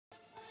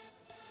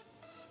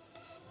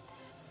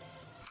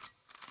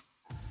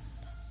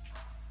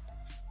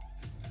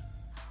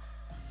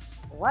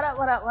What up,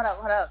 what up, what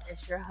up, what up?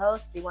 It's your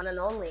host, the one and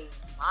only,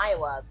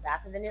 Maiwa,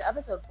 back with a new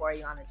episode for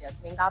you on the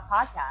Just Me and God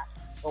podcast,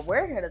 where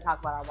we're here to talk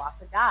about our walk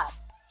with God.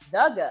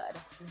 The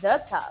good,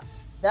 the tough,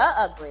 the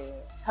ugly,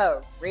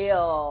 the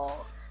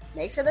real.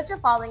 Make sure that you're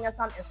following us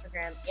on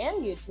Instagram and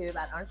YouTube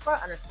at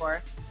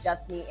 __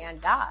 Just Me and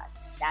God.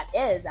 That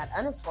is at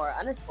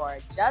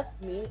 __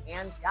 Just Me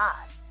and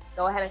God.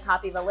 Go ahead and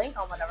copy the link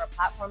on whatever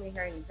platform you're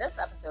hearing this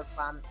episode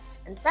from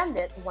and send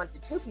it to 1 to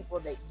 2 people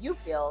that you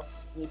feel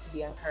need to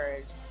be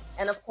encouraged.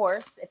 And of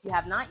course, if you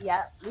have not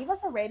yet, leave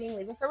us a rating,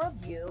 leave us a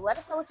review. Let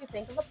us know what you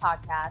think of the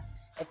podcast.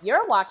 If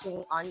you're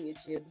watching on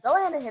YouTube, go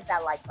ahead and hit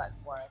that like button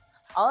for us.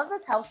 All of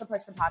this helps to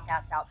push the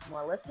podcast out to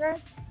more listeners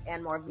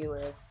and more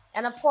viewers.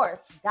 And of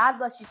course, God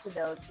bless you to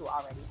those who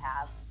already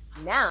have.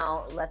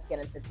 Now, let's get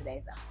into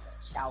today's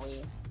episode, shall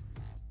we?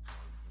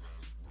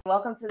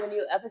 Welcome to the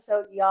new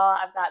episode, y'all.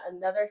 I've got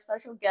another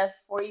special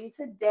guest for you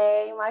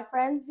today, my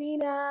friend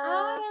Zena.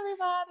 Hi,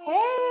 everybody.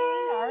 Hey.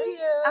 How are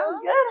you? I'm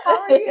good. How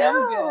are you?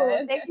 I'm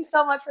good. Thank you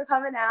so much for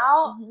coming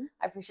out. Mm-hmm.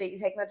 I appreciate you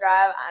taking the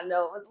drive. I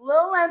know it was a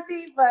little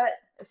lengthy, but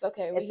It's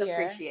okay. it's We're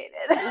here. appreciated.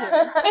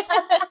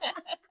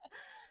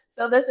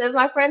 So this is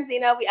my friend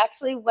Zena. We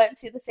actually went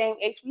to the same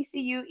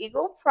HBCU,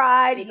 Eagle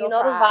Pride. Eagle you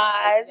know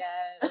Pride, the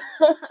vibes.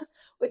 Yes.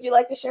 Would you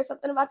like to share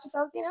something about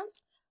yourself, Zena?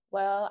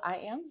 Well, I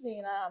am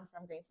Zena. I'm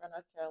from Greensboro,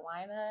 North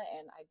Carolina,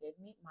 and I did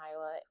meet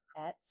Mila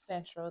at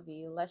Central,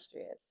 the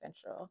illustrious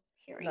Central,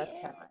 North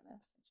Carolina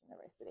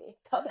University.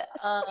 The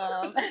best.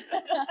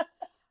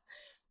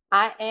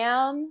 I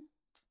am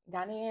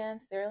Ghanaian,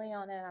 Sierra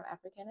Leone, and I'm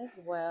African as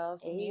well.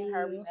 So me and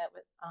her, we met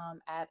with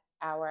at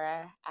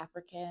our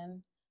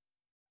African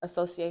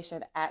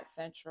association at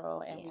Central,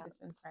 and we've just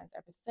been friends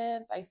ever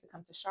since. I used to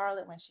come to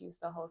Charlotte when she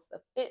used to host the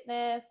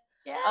fitness.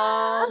 Yeah.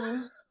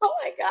 Oh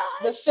my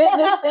gosh. The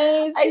fitness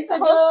things. I used to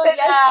host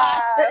fitness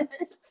classes.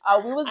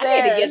 Oh, we was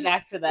there. I need to get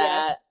back to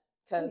that.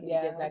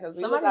 Because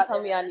somebody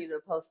told me I need to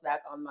post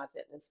back on my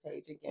fitness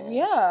page again.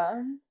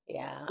 Yeah.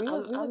 Yeah. We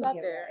was out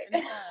there right. in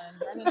the sun,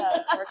 running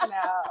up, working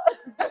out.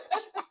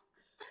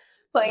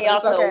 Putting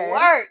y'all to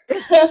work.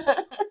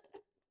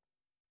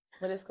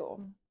 But it's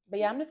cool. But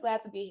yeah, I'm just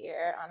glad to be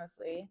here,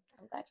 honestly.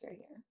 I'm glad you're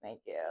here.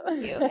 Thank you.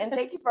 Thank you. And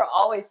thank you for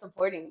always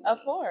supporting me. Of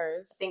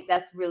course. I think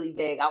that's really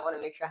big. I want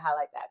to make sure I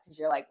highlight that because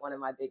you're like one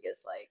of my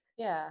biggest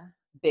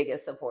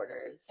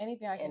supporters.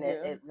 Anything I can do.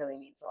 And it really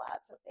means a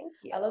lot. So thank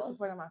you. I love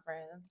supporting my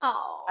friends.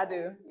 Oh, I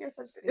do. You're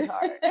such a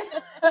sweetheart.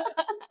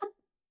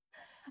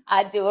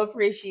 I do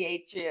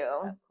appreciate you.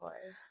 Of course.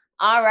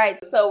 All right.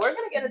 So we're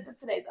going to get into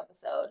today's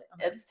episode.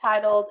 Okay. It's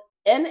titled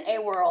In a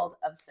World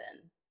of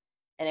Sin.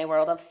 In a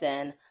World of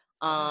Sin.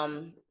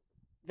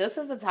 This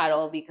is the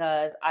title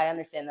because I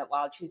understand that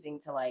while choosing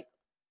to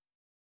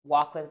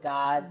walk with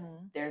God,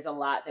 there's a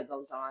lot that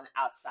goes on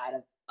outside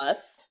of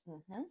us.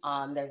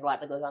 There's a lot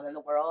that goes on in the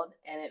world,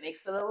 and it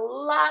makes it a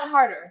lot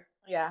harder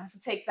to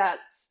take that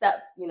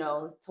step,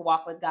 to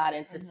walk with God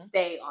and to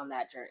stay on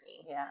that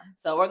journey. Yeah.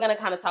 So we're going to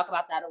kind of talk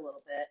about that a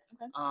little bit.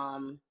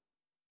 Okay.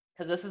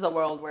 Because this is a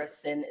world where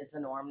sin is the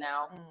norm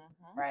now,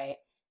 right?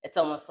 It's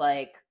almost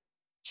like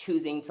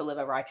choosing to live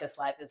a righteous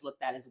life is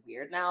looked at as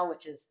weird now,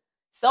 which is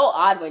so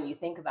odd when you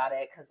think about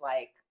it, because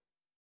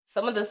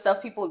some of the stuff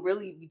people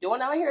really be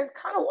doing out here is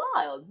kind of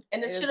wild,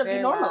 and it shouldn't be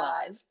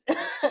normalized.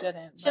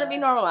 Shouldn't be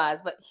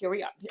normalized, but here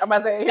we are. I'm about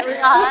to say, here we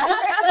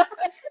are.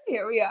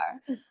 Here we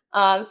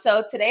are.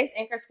 So today's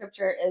anchor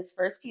scripture is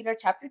 1 Peter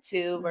chapter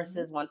 2,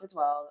 verses 1 to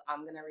 12.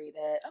 I'm gonna read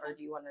it, or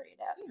do you want to read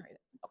it? You can read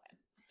it. Okay.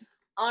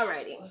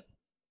 Alrighty.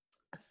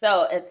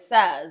 So it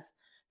says,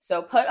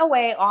 "So put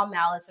away all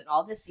malice and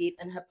all deceit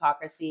and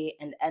hypocrisy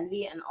and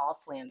envy and all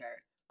slander.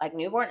 Like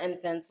newborn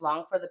infants,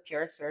 long for the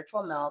pure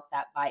spiritual milk,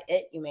 that by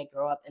it you may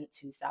grow up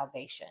into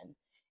salvation.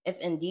 If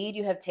indeed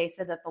you have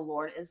tasted that the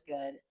Lord is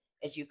good,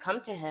 as you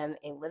come to him,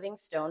 a living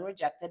stone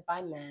rejected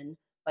by men,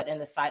 but in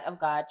the sight of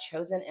God,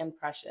 chosen and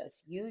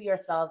precious, you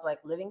yourselves,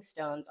 like living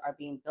stones, are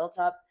being built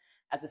up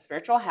as a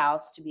spiritual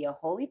house to be a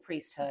holy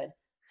priesthood,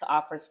 to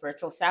offer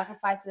spiritual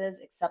sacrifices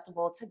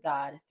acceptable to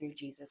God through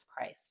Jesus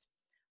Christ.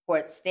 For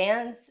it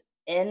stands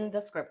in the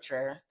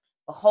scripture,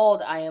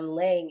 'Behold, I am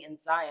laying in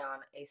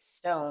Zion a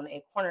stone,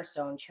 a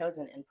cornerstone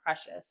chosen and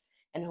precious,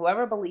 and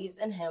whoever believes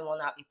in him will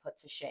not be put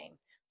to shame.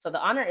 So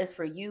the honor is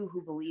for you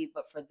who believe,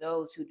 but for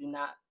those who do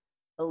not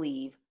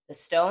believe, the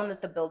stone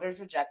that the builders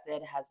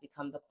rejected has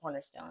become the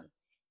cornerstone,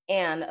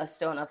 and a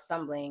stone of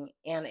stumbling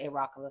and a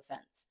rock of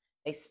offense.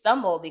 They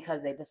stumble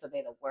because they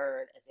disobey the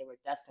word as they were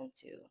destined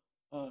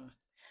to.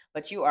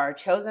 But you are a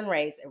chosen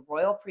race, a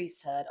royal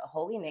priesthood, a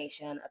holy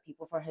nation, a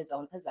people for his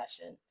own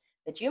possession,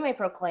 that you may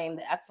proclaim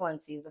the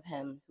excellencies of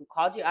him who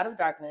called you out of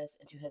darkness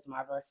into his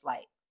marvelous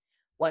light.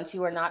 Once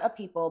you were not a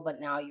people, but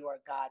now you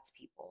are God's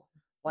people.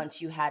 Once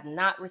you had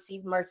not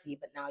received mercy,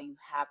 but now you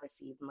have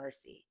received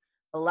mercy.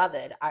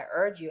 Beloved, I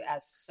urge you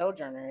as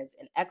sojourners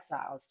and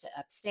exiles to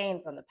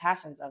abstain from the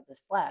passions of the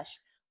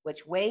flesh,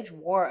 which wage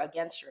war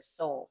against your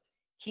soul.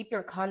 Keep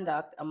your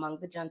conduct among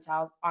the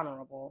Gentiles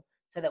honorable,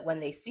 so that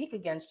when they speak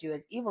against you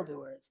as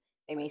evildoers,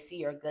 they may see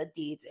your good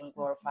deeds and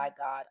glorify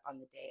God on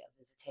the day of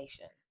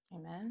visitation."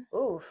 Amen.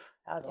 Oof,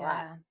 that was a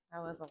lot.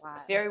 That was a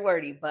lot. Very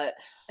wordy, but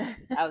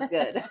that was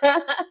good.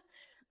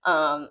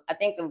 I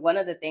think one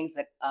of the things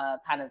that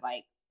kind of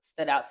like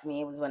stood out to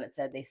me was when it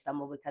said they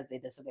stumble because they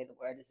disobey the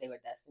word as they were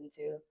destined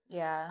to.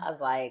 Yeah. I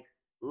was like,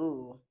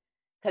 ooh,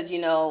 because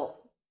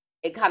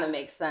it kind of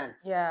makes sense.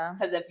 Yeah.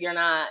 Because if you're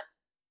not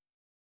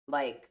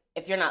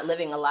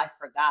living a life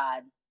for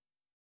God,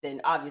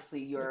 then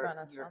obviously you're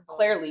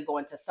clearly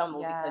going to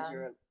stumble because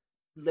you're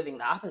living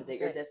the opposite.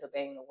 You're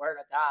disobeying the word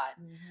of God.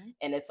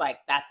 And it's like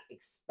that's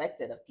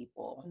expected of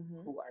people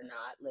who are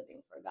not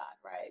living for God,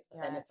 right?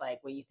 But then it's like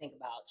when you think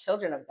about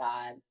children of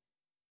God,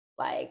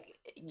 like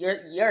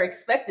you're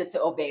expected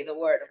to obey the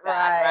word of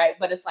God, right?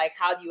 But it's like,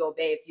 how do you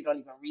obey if you don't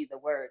even read the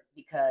word?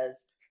 Because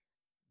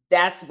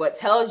that's what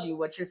tells you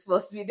what you're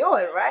supposed to be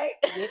doing, right?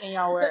 Get in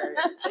your word.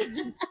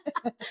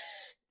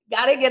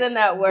 Gotta get in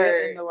that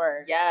word. Get in the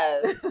word.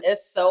 Yes,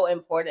 it's so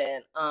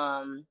important.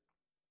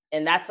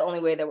 And that's the only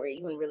way that we're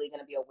even really going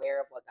to be aware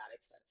of what God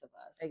expects of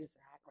us.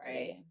 Exactly.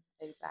 Right?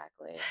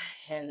 Exactly.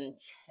 And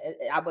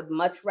I would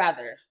much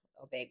rather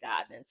obey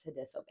God than to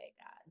disobey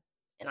God.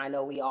 And I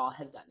know we all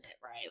have done it,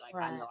 right? Like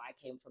I know I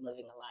came from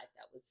living a life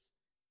that was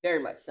very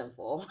much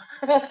sinful.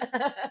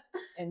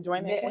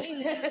 Enjoyment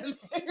queen.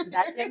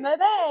 Back in the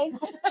day.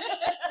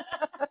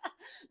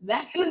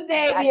 Back in the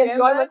day, the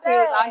enjoyment queen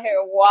was out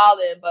here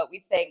wilding, but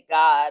we thank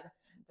God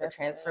for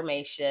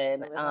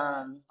transformation.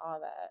 All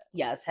that.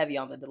 Yes, heavy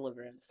on the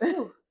deliverance.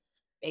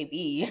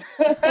 Baby.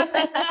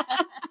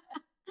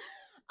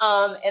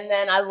 And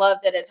then I love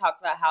that it talked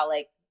about how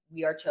like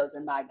we are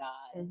chosen by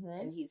God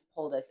and he's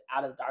pulled us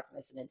out of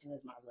darkness and into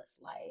his marvelous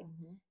light.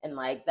 And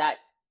like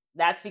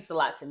that speaks a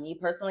lot to me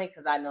personally,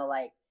 because I know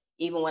like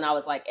even when I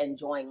was like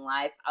enjoying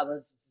life, I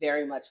was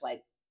very much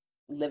like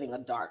living a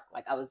dark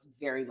life.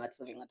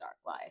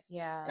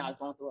 Yeah. And I was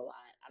going through a lot.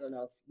 I don't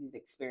know if you've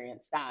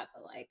experienced that,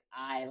 but like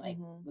I like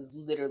was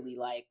literally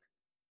like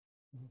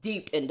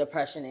deep in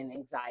depression and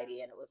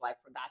anxiety, and it was like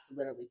for God to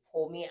literally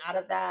pull me out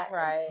of that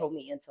and pull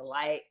me into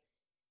light.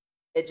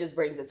 It just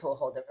brings it to a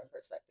whole different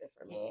perspective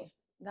for me.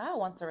 God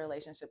wants a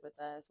relationship with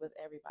us, with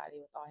everybody,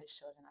 with all his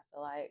children. I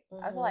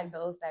feel like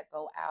those that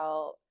go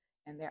out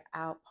and they're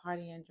out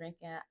partying,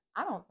 drinking,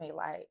 I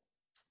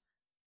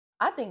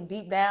think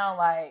deep down,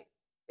 like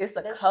it's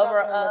a cover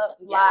up.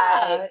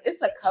 Like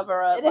it's a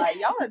cover up. Like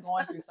y'all are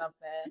going through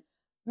something.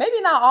 Maybe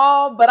not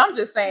all, but I'm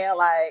just saying,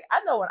 like,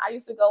 I know when I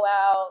used to go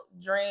out,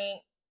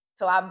 drink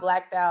till I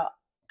blacked out,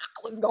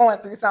 I was going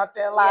through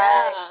something.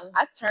 Like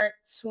I turned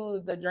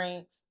to the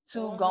drinks,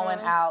 to going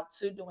out,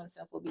 to doing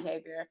sinful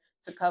behavior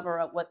to cover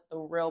up what the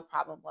real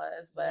problem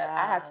was. But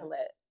I had to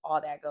let all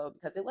that go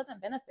because it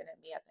wasn't benefiting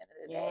me at the end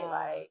of the day.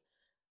 Like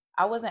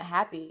I wasn't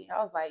happy.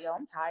 I was like, yo,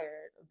 I'm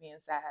tired of being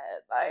sad.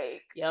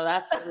 Like, yo,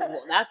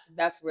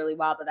 that's really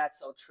wild, but that's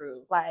so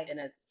true. Like, and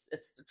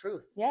it's the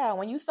truth. Yeah,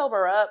 when you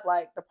sober up,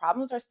 like the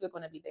problems are still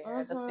going to be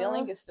there. The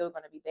feeling is still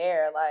going to be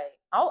there. Like,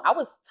 I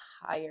was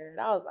tired.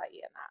 I was like,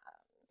 yeah,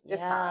 nah,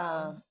 it's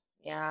time.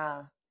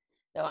 Yeah.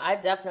 No, I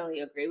definitely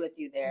agree with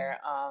you there.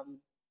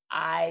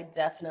 I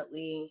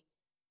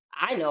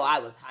know I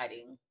was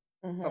hiding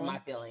from my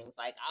feelings.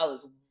 Like I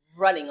was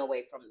running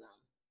away from them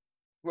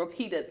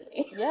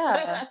repeatedly.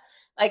 Yeah.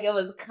 Like it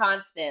was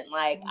constant.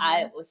 Like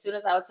as soon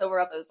as I would sober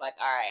up, it was like,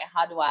 all right,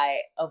 how do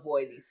I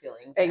avoid these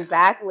feelings?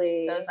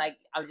 Exactly. So it's like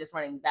I'm just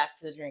running back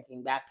to the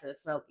drinking, back to the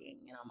smoking,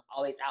 and I'm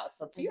always out.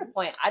 So to your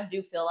point, I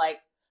do feel like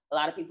a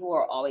lot of people who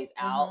are always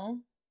out,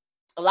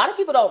 a lot of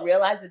people don't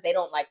realize that they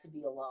don't like to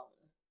be alone.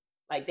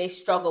 Like they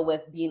struggle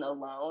with being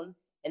alone,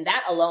 and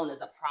that alone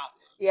is a problem.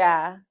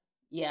 Yeah.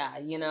 Yeah,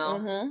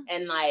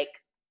 and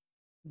like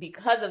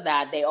because of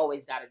that, they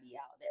always got to be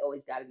out. They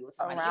always got to be with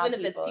somebody, even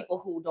if it's people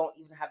who don't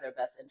even have their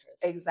best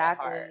interests.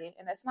 Exactly,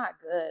 and that's not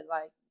good.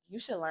 Like you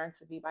should learn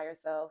to be by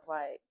yourself.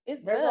 Like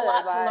there's a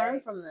lot to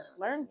learn from them.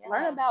 Learn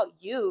about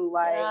you.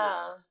 Like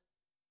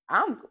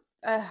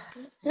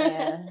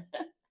man.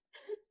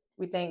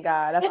 We thank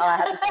God. That's all I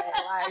have to say.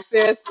 Like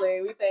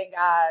seriously, we thank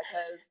God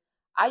because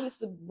I used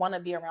to want to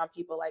be around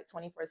people like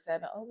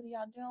 24/7. Oh, what are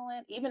y'all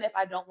doing? Even if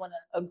I don't want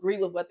to agree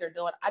with what they're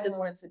doing, I just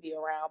wanted to be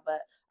around.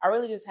 But I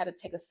really just had to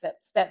take a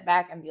step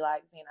back and be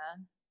like,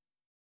 Zena,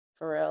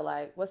 for real,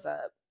 like, what's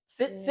up?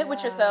 Sit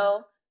with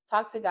yourself,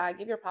 talk to God,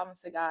 give your problems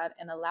to God,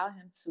 and allow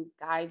him to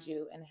guide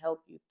you and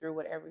help you through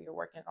whatever you're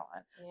working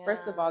on. Yeah.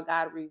 First of all,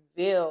 God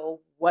reveal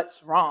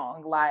what's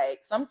wrong. Like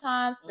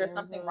sometimes there's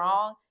something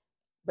wrong,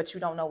 but you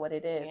don't know what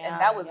it is.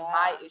 And that was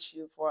my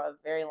issue for a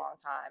very long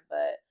time.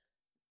 But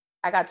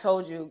like I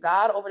told you,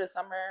 God over the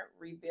summer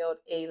revealed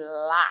a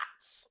lot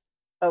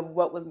of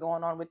what was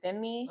going on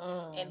within me.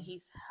 And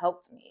he's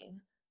helped me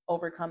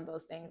overcome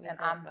those things. And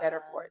I'm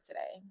better for it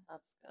today.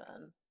 That's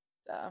good.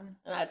 So, and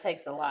that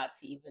takes a lot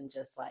to even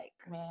just like,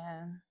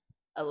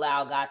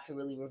 allow God to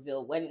really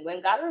reveal. When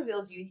God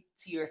reveals you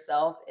to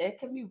yourself, it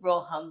can be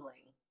real humbling.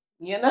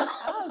 It's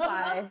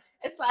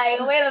like,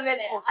 wait a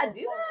minute, I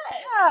do that?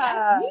 Yeah.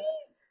 That's me?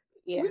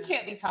 Yeah. We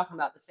can't be talking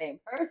about the same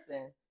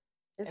person.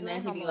 And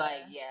then he'd be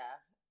like, yeah,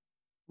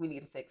 we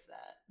need to fix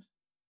that.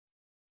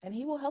 And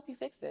he will help you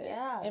fix it.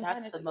 Yeah,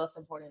 that's the most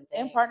important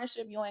thing. In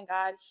partnership, you and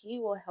God, he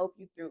will help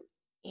you through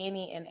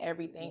any and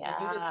everything. Yeah.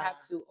 And you just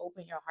have to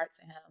open your heart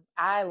to him.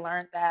 I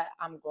learned that.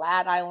 I'm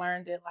glad I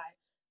learned it. Like,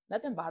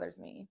 nothing bothers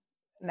me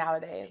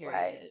nowadays. Period.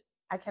 Like,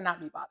 I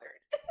cannot be bothered.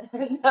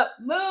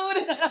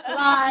 Mood.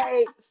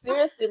 Like,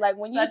 seriously, like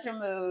when Such a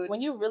mood. When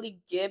you really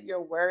give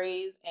your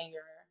worries and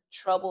your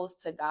troubles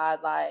to God,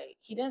 like,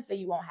 he didn't say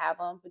you won't have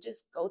them, but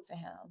just go to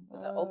him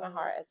with an open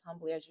heart, as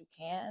humbly as you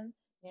can.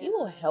 Yeah. He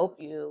will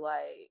help you.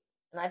 Like,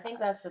 and I think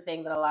that's the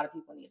thing that a lot of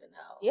people need to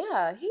know.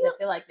 Yeah. They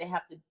feel like they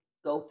have to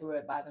go through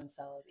it by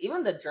themselves.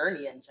 Even the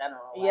journey in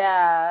general. Like,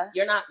 yeah.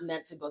 You're not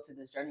meant to go through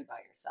this journey by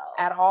yourself.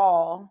 At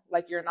all.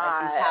 Like, you're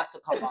not. Like, you have to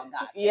call on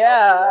God.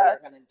 Yeah. You're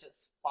going to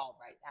just fall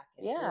right back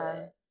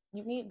into it.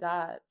 You need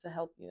God to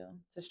help you,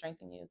 to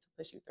strengthen you, to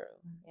push you through.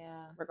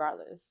 Yeah.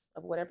 Regardless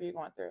of whatever you're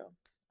going through.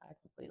 I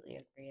completely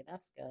agree.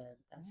 That's good.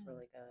 That's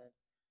really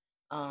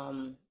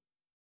good.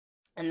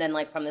 And then,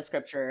 like, from the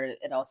scripture,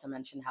 it also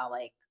mentioned how,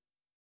 like,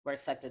 we're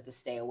expected to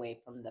stay away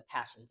from the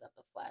passions of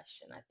the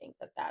flesh. And I think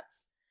that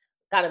that's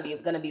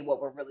going to be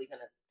what we're really going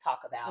to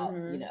talk about,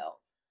 you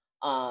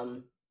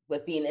know,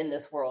 with being in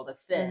this world of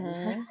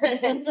sin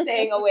and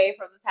staying away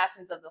from the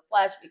passions of the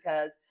flesh,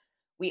 because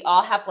we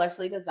all have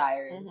fleshly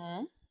desires,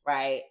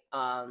 right?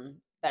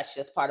 That's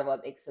just part of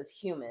what makes us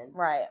human.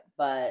 Right.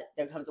 But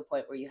there comes a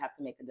point where you have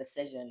to make a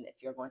decision if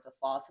you're going to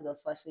fall to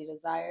those fleshly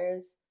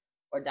desires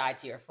or die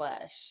to your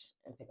flesh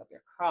and pick up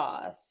your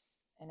cross.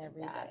 And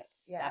every day.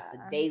 That's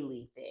a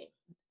daily thing.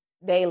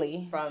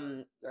 Daily.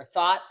 From your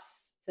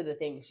thoughts to the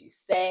things you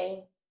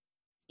say,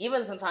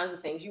 even sometimes the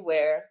things you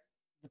wear,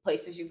 the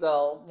places you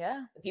go,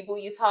 the people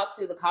you talk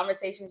to, the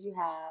conversations you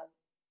have.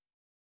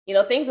 You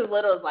know, things as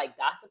little as like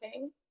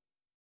gossiping.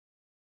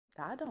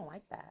 God don't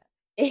like that.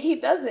 He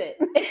doesn't.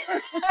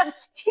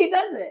 He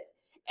doesn't.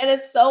 And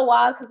it's so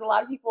wild because a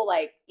lot of people,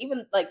 like,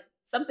 even like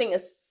something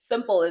as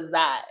simple as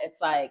that,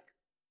 it's like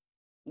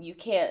you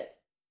can't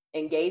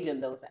engage in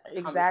those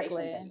conversations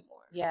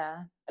anymore.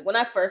 Yeah. Like when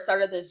I first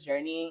started this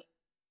journey,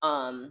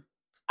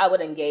 I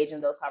would engage in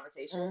those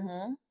conversations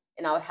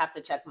and I would have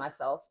to check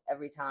myself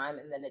every time.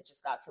 And then it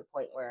just got to a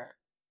point where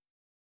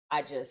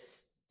I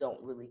just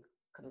don't really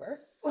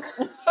converse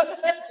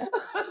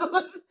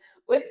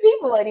with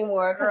people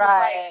anymore.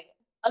 Right. Like,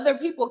 other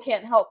people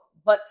can't help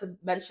but to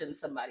mention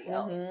somebody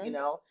else, you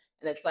know?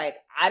 And it's like,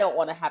 I don't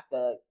want to have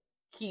to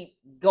keep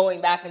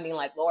going back and being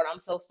like, Lord, I'm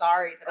so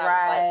sorry that I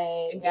was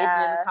like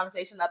engaging in this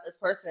conversation about this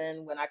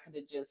person when I could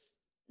have just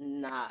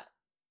not.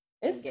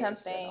 It's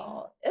tempting.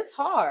 It's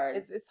hard.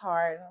 It's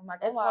hard. I'm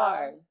not gonna it's lie.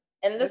 hard.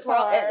 In this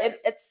world,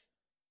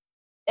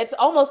 it's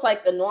almost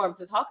like the norm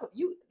to talk.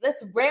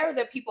 It's rare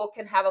that people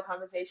can have a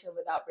conversation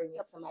without bringing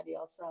somebody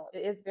else up.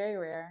 It is very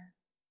rare.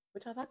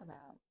 What y'all talking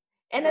about?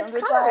 And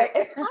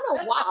it's kind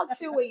of wild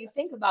too when you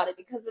think about it,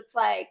 because it's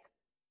like,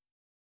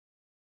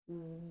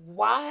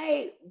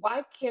 why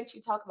can't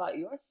you talk about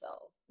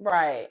yourself?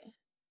 Right.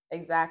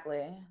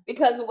 Exactly.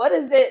 Because what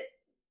is it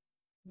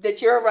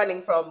that you're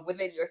running from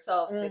within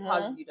yourself that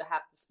causes you to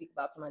have to speak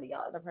about somebody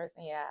else? The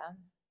person,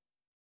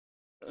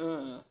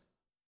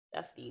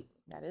 That's deep.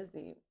 That is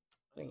deep.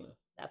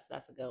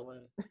 That's a good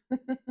one.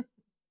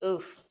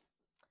 Oof.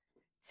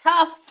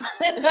 Tough.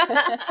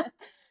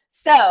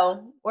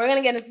 So we're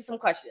gonna get into some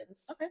questions.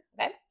 Okay.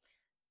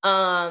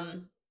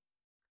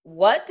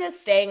 What does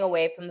staying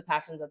away from the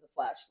passions of the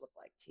flesh look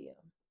like to you?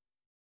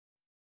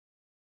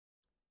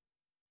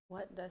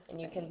 What does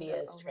and you can be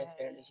as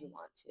transparent as you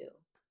want to.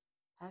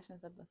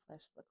 Passions of the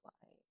flesh look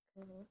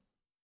like?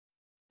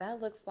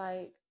 That looks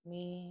like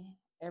me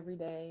every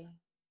day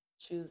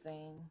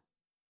choosing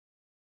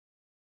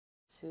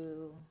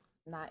to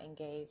not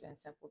engage in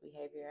sinful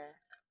behavior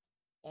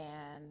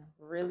and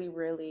really,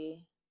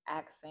 really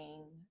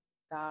asking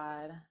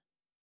God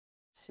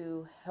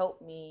to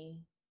help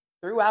me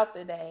throughout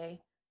the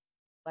day.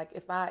 Like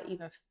if I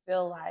even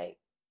feel like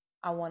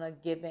I want to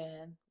give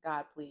in,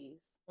 God,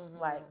 please,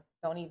 like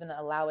don't even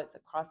allow it to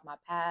cross my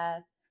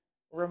path.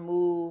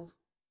 Remove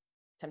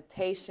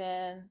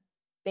temptation,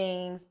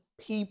 things,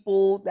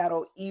 people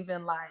that'll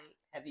even like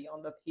heavy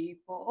on the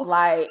people.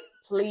 Like,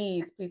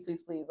 please, please,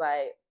 please, please.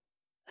 Like,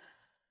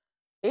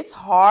 it's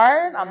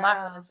hard. Yeah. I'm not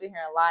gonna sit here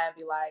and lie and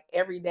be like,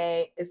 every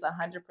day it's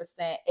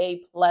 100%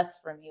 A+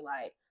 for me.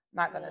 Like, I'm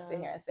not gonna sit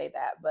here and say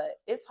that, but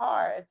it's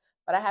hard.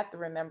 But I have to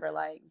remember,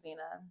 like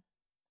Zena,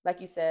 like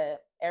you said,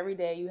 every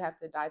day you have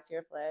to die to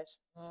your flesh,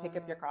 pick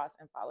up your cross,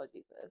 and follow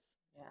Jesus.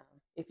 Yeah.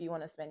 If you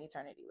want to spend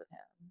eternity with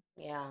him.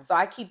 Yeah. So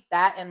I keep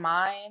that in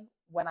mind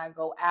when I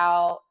go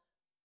out,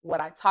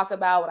 what I talk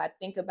about, what I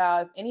think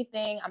about. If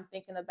anything I'm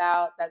thinking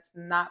about that's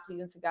not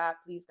pleasing to God,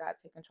 please, God,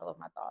 take control of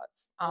my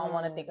thoughts. I don't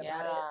want to think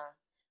about it.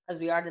 Because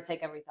we are to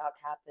take every thought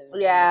captive.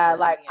 Yeah,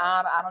 like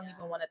I don't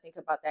even want to think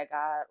about that,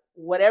 God.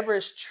 Whatever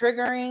is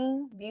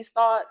triggering these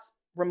thoughts,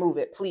 remove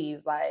it,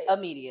 please. Like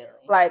immediately.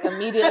 Like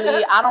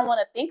immediately. I don't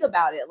want to think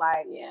about it.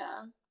 Like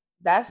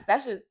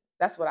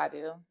that's what I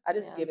do. I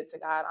just give it to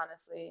God,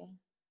 honestly.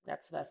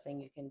 That's the best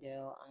thing you can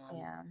do.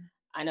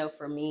 I know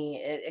for me,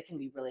 it can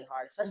be really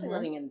hard, especially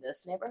living in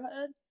this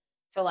neighborhood.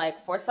 So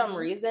like for some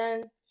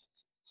reason,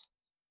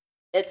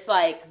 it's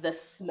like the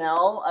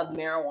smell of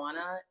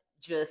marijuana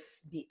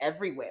just be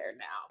everywhere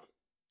now.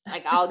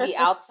 Like I'll be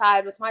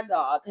outside with my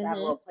dog because I have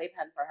a little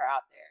playpen for her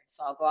out there.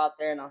 So I'll go out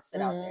there and I'll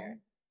sit out there.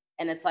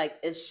 And it's like,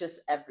 it's just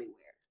everywhere.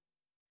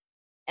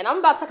 And I'm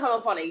about to come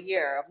up on a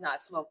year of not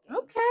smoking.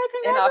 Okay,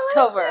 in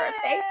October.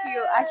 Thank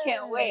you. I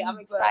can't wait. I'm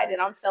excited.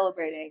 I'm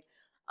celebrating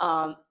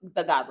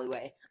the godly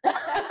way.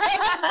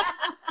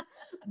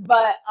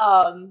 But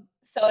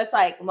so it's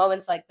like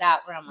moments like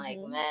that where I'm like,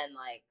 man,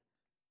 like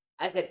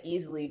I could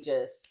easily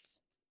just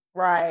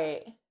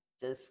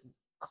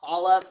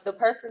call up the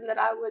person that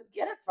I would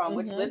get it from,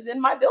 which lives in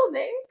my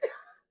building.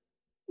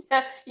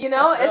 You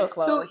know, it's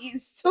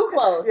too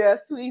close. Yeah,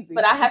 it's too easy.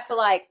 But I have to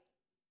like,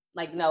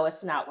 no,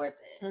 it's not worth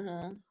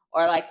it.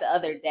 Or like the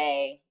other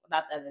day,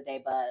 not the other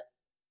day, but I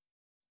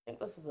think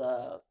this was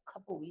a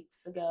couple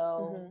weeks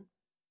ago.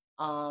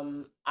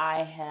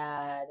 I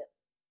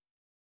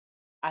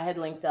had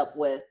linked up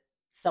with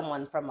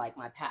someone from like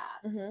my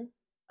past,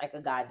 like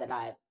a guy that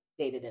I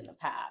dated in the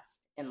past,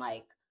 and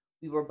like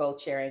we were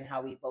both sharing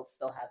how we both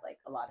still had like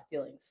a lot of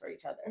feelings for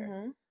each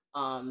other.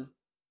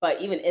 But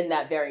even in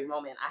that very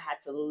moment, I had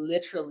to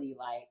literally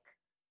like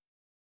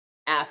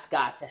ask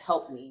God to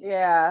help me.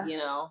 Yeah. You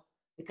know,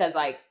 because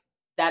like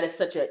that is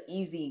such an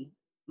easy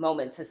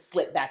moment to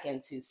slip back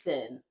into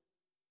sin.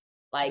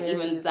 Like very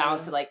even easy. Down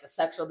to like the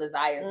sexual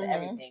desires and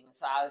everything.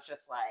 So I was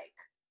just like,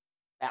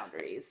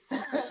 boundaries.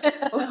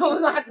 We're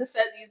gonna have to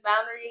set these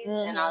boundaries.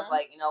 And I was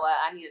like, you know what?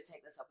 I need to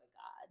take this up with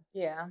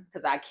God. Yeah.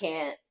 Because I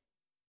can't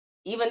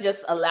even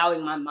just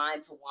allowing my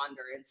mind to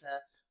wander into,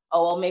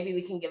 oh, well, maybe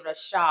we can give it a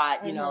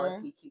shot, you know,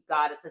 if we keep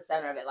God at the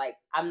center of it. Like,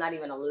 I didn't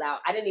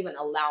even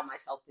allow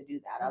myself to do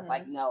that. I was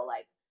like, no,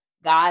 like,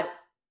 God,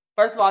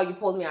 first of all, you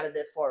pulled me out of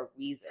this for a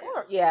reason.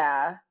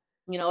 Yeah.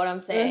 You know what I'm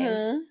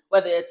saying?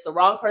 Whether it's the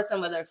wrong person,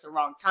 whether it's the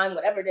wrong time,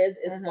 whatever it is,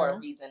 it's for a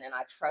reason. And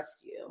I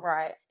trust you.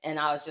 Right. And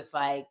I was just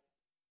like,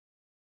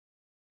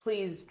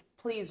 please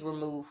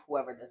remove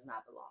whoever does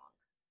not belong.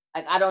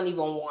 Like, I don't even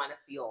want to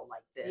feel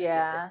like this.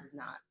 Yeah. If this is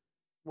not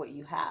what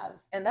you have.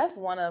 And that's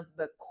one of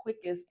the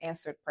quickest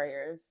answered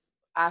prayers,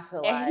 I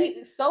feel like. And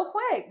he's so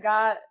quick.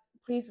 God,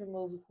 please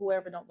remove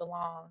whoever don't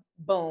belong.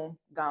 Boom,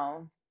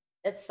 gone.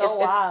 It's so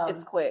wild.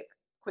 It's quick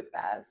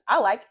fast. I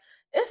like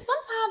it.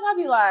 Sometimes I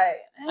be like,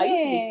 hey. I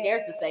used to be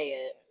scared to say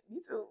it.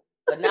 Me too.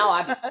 But now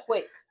I be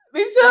quick.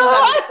 Me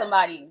too.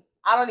 Somebody,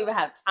 I don't even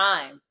have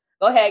time.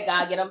 Go ahead,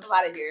 God, get them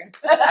out of here.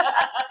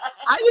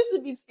 I used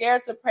to be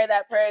scared to pray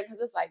that prayer because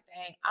it's like,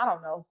 dang, I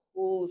don't know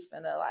who's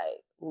gonna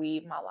like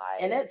leave my life.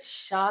 And it's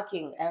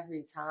shocking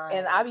every time.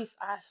 And I was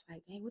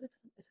like, dang, what if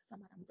it's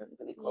somebody I'm really,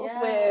 really close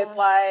with?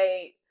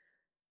 Like,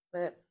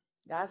 but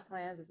God's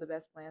plans is the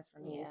best plans for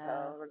me. Yes.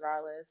 So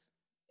regardless,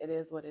 it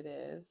is what it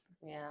is.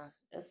 Yeah.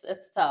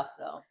 It's tough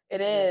though.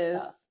 It is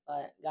tough,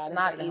 but God is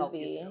not going to help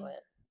you through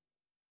it.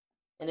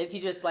 And if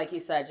you just, like you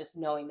said, just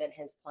knowing that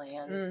his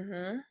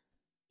plan,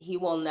 he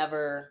will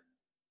never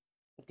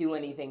do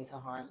anything to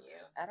harm you.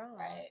 At all.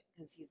 Right?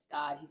 Because he's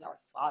God. He's our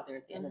Father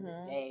at the end of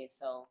the day.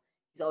 So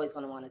he's always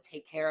going to want to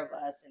take care of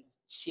us and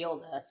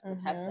shield us,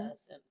 protect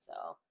us. And so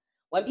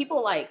when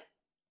people like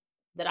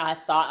that I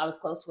thought I was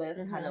close with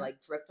kind of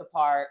like drift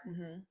apart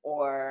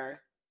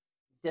or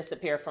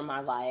disappear from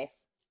my life,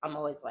 I'm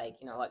always like,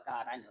 you know what,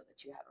 God, I know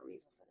that you have a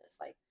reason for this.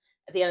 Like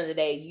at the end of the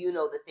day, you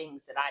know the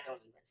things that I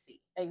don't even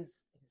see.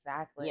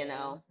 Exactly. You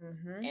know,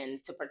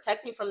 and to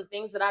protect me from the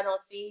things that I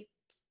don't see,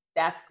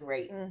 that's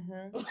great.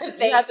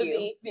 Thank you have to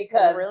be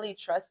because really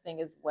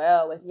trusting as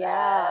well with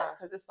that.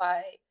 Because it's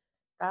like,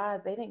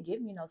 God, they didn't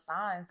give me no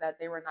signs that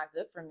they were not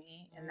good for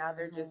me. And now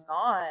they're just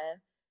gone.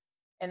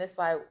 And it's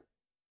like,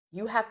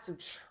 you have to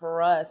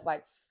trust,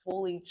 like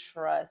fully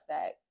trust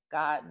that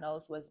God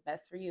knows what's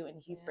best for you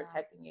and he's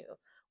protecting you,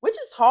 which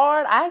is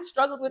hard. I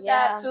struggled with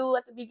that too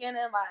at the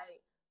beginning.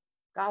 Like,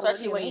 God,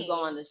 especially when you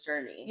go on this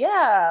journey.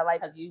 Yeah.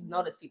 Like, because you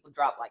notice people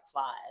drop like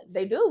flies.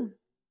 They do.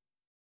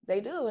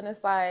 And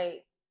it's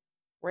like,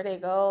 where they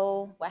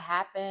go, what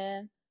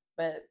happened,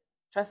 but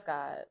trust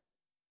God.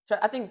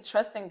 I think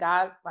trusting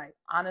God, like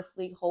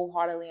honestly,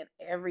 wholeheartedly in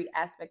every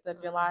aspect of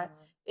your life,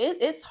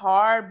 it's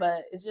hard,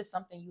 but it's just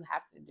something you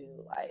have to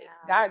do. Like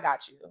God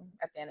got you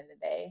at the end of the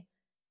day.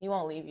 He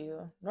won't leave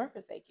you nor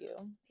forsake you.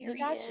 Period.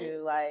 He got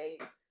you.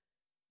 Like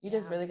you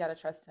just really got to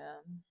trust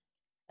him.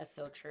 That's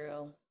so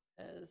true.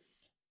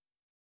 Because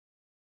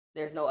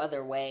there's no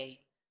other way.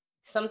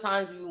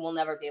 Sometimes we will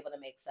never be able to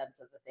make sense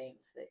of the things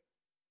that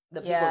the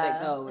people that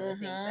go and the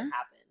things that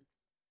happen.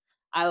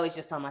 I always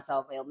just tell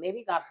myself, well,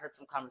 maybe God heard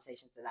some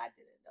conversations that I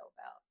didn't know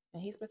about.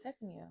 And he's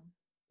protecting you.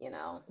 You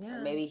know? Yeah.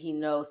 Or maybe he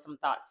knows some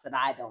thoughts that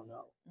I don't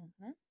know.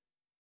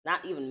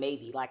 Not even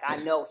maybe. Like, I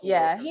know he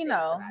knows some things that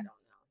I don't know.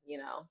 You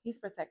know? He's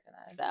protecting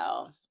us.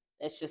 So,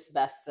 it's just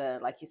best to,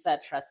 like you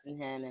said, trust in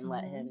him and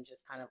let him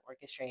just kind of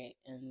orchestrate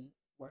and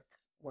work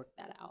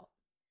that out.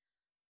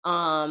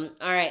 All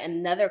right,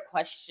 another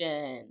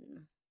question.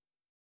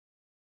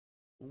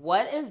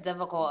 What is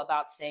difficult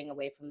about staying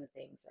away from the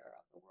things that are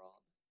of the world?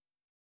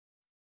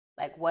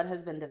 Like, what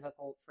has been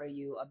difficult for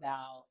you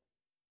about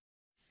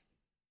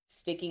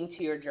sticking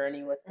to your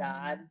journey with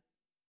God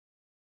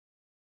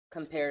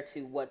compared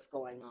to what's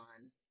going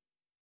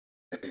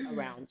on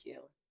around you,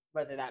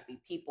 whether that be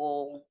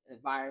people,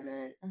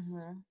 environment,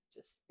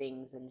 just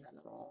things in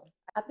general.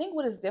 I think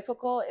what is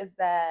difficult is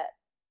that,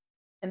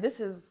 and this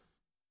is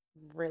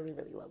really,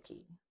 really low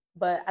key,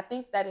 but I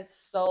think that it's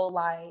so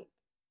like,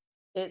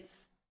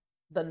 it's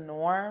the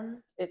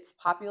norm, it's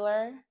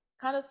popular,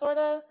 kind of, sort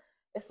of.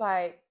 It's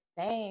like,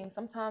 dang,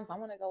 sometimes I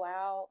want to go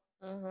out.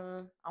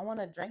 I want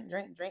to drink.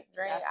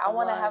 I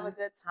want to have a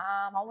good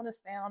time. I want to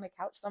stand on the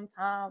couch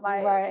sometimes.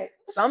 Like,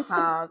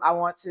 sometimes I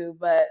want to,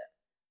 but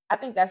I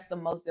think that's the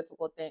most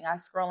difficult thing. I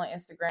scroll on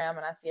Instagram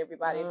and I see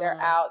everybody,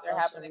 they're out, they're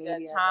having a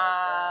good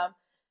time,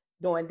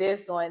 doing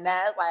this, doing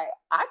that. It's like,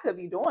 I could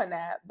be doing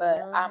that,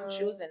 but I'm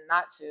choosing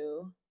not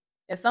to.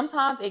 And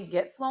sometimes it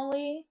gets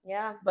lonely.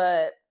 Yeah.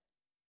 But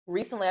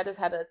recently I just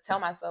had to tell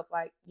myself,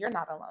 like, you're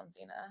not alone,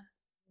 Zena.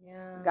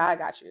 Yeah. God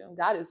got you.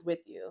 God is with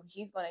you.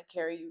 He's going to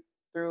carry you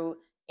through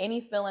any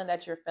feeling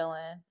that you're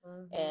feeling,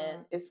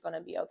 and it's going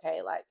to be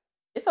okay. Like,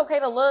 it's okay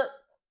to look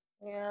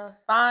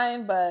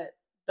fine, but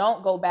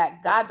don't go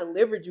back. God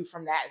delivered you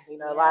from that,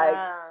 Zena. Like,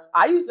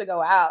 I used to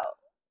go out.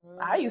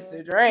 I used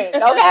to drink.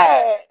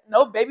 Okay.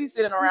 No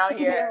babysitting around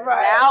here.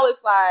 Now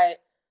it's like,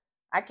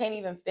 I can't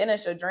even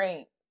finish a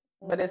drink.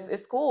 But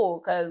it's cool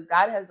because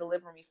God has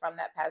delivered me from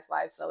that past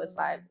life. So it's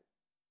like,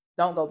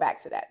 don't go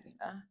back to that,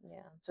 Zena.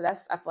 Yeah. So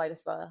I feel like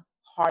it's the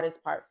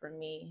hardest part for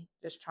me,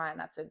 just trying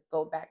not to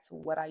go back to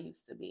what I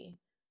used to be.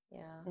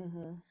 Yeah.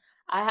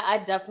 I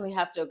definitely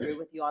have to agree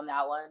with you on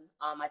that one.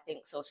 I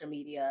think social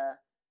media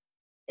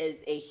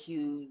is a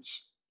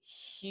huge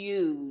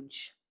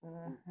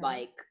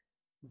like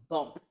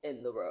bump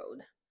in the road.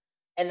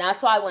 And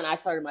that's why when I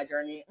started my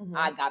journey,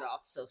 I got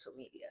off social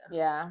media.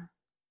 Yeah.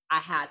 I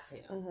had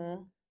to.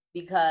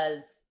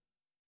 Because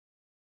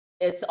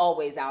it's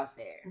always out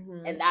there.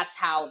 And that's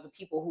how the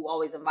people who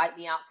always invite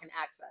me out can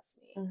access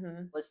me,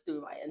 was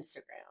through my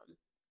Instagram.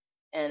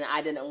 And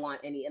I didn't want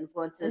any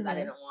influences. I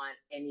didn't want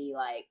any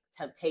like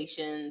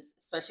temptations,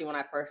 especially when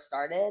I first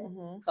started.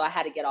 So I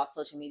had to get off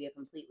social media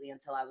completely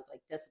until I was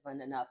like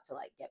disciplined enough to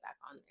like get back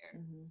on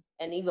there.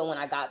 And even when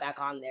I got back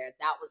on there,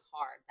 that was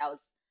hard.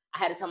 I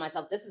had to tell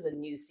myself, this is a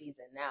new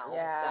season now with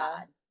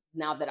God.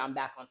 Now that I'm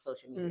back on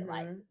social media,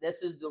 like,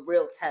 this is the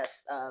real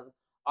test of,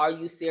 are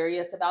you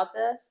serious about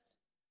this?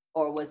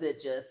 Or was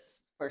it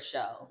just for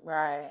show?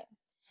 Right.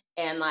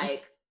 And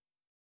like,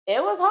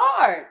 it was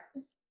hard.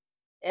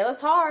 It was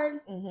hard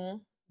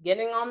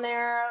getting on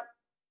there,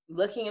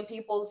 looking at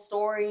people's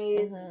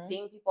stories and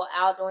seeing people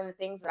out doing the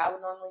things that I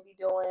would normally be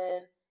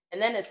doing.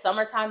 And then it's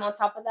summertime on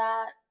top of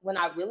that, when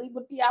I really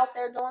would be out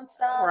there doing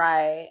stuff.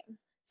 Right.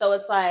 So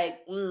it's like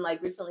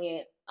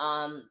recently,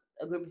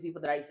 a group of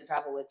people that I used to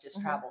travel with just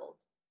traveled.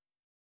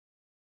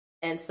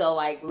 And so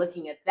like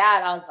looking at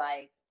that, I was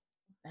like,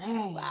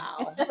 dang.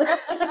 Wow.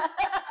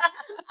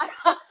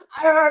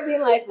 I remember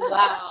being like,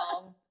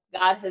 wow,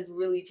 God has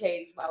really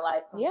changed my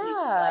life completely.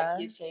 Like,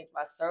 He's changed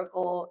my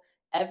circle,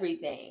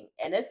 everything.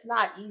 And it's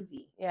not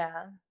easy.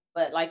 Yeah.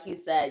 But like you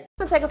said, I'm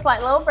going to take a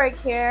slight little break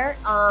here.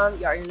 You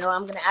already know what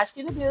I'm going to ask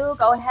you to do.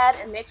 Go ahead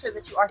and make sure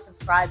that you are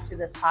subscribed to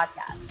this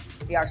podcast.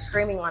 We are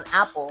streaming on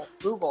Apple,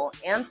 Google,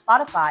 and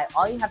Spotify.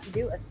 All you have to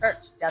do is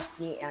search Just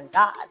Me and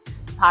God.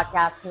 The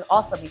podcast can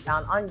also be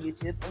found on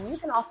YouTube, and you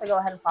can also go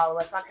ahead and follow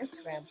us on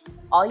Instagram.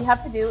 All you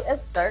have to do is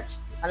search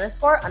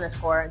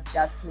 __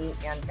 Just Me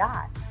and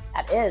God.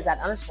 That is at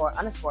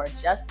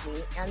 __ Just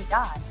Me and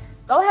God.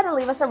 Go ahead and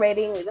leave us a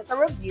rating, leave us a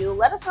review.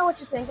 Let us know what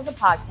you think of the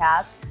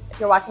podcast. If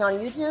you're watching on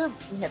YouTube,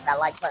 you hit that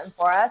like button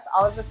for us.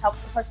 All of this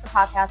helps to push the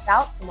podcast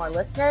out to more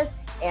listeners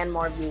and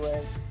more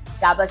viewers.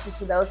 God bless you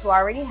to those who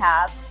already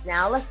have.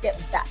 Now let's get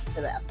back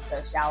to the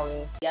episode, shall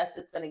we? Yes,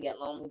 it's going to get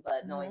lonely,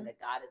 but knowing that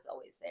God is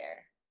always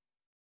there.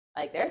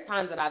 Like, there's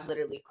times that I've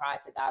literally cried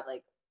to God.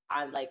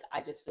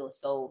 I just feel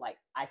so like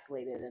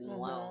isolated and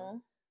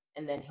alone.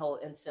 And then He'll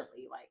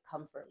instantly like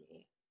comfort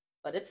me.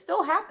 But it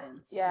still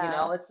happens. Yeah. You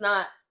know, it's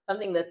not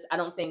something that's, I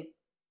don't think,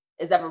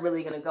 is ever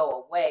really going to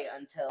go away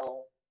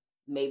until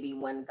maybe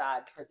when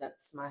God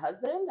presents my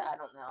husband. I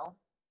don't know.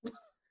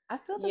 I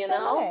feel the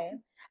same way.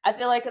 I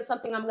feel like it's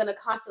something I'm going to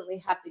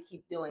constantly have to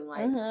keep doing.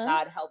 Like,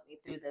 God help me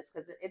through this,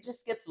 because it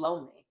just gets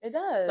lonely. It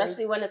does.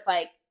 Especially when it's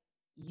like,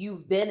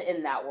 you've been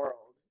in that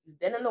world. You've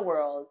been in the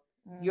world.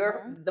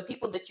 The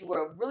people that you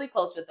were really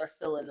close with are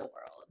still in the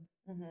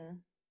world.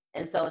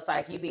 And so it's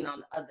like you being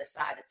on the other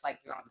side. It's like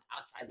you're on the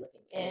outside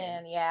looking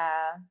in.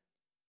 Yeah.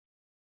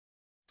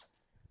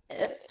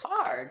 It's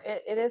hard.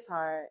 It is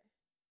hard.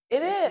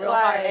 It's real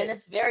hard. And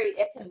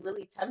it can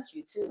really tempt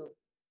you too.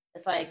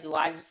 It's like, do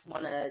I just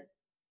want to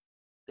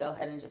go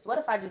ahead and what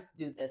if I just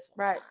do this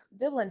one time?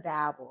 Dibble and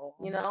dabble.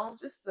 You know?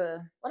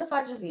 What if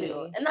I just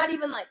do? And not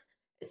even like,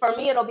 for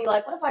me, it'll be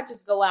like, what if I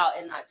just go out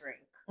and not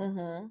drink?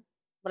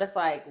 But it's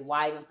like,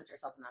 why even put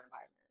yourself in that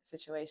environment?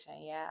 Situation,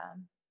 yeah.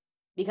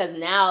 Because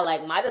now,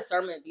 like, my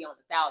discernment be on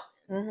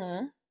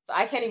 1,000. So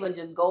I can't even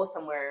just go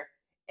somewhere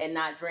and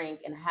not drink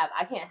and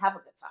I can't have a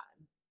good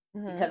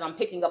time because I'm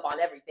picking up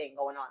on everything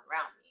going on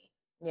around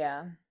me.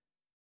 Yeah.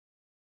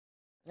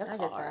 That's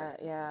hard. Get that.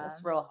 Yeah.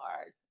 That's real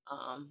hard.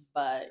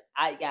 But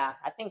I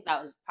think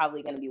that was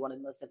probably going to be one of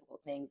the most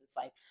difficult things. It's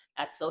like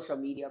that social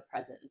media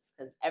presence,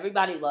 because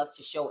everybody loves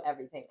to show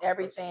everything on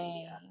social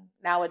media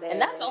nowadays,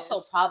 and that's also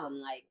a problem.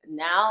 Like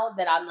now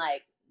that I'm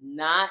like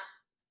not,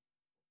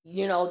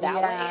 that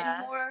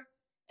way anymore.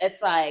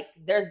 It's like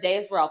there's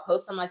days where I'll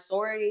post on my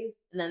story,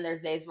 and then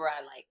there's days where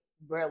I like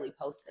rarely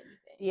post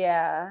anything.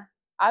 Yeah,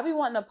 I be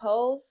wanting to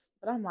post,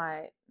 but I'm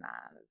like, nah,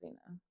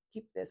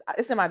 keep this.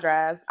 It's in my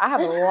drafts. I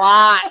have a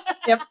lot.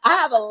 I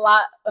have a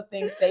lot of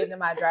things saved in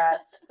my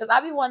draft because I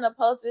be wanting to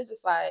post. It's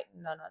just like,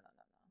 no.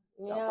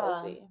 Don't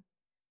post it.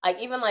 Like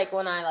even like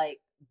when I like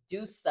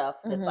do stuff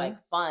that's like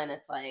fun,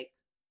 it's like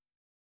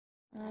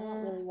I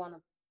don't really want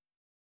to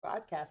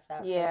broadcast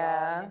that.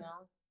 Yeah. For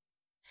all,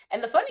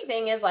 And the funny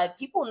thing is, like,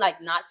 people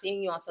like not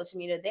seeing you on social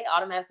media, they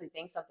automatically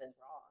think something's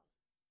wrong.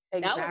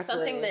 Exactly. That was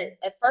something that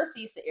at first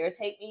used to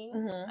irritate me.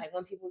 Like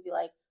when people would be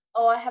like,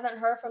 "Oh, I haven't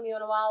heard from you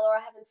in a while," or "I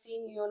haven't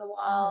seen you in a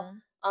while."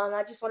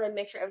 I just wanted to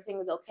make sure everything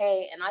was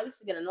okay. And I used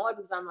to get annoyed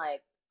because I'm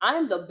like,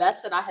 I'm the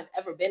best that I have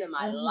ever been in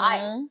my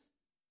life.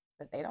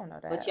 But they don't know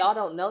that. But y'all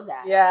don't know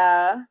that.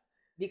 Yeah.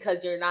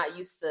 Because you're not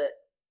used to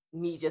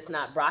me just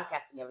not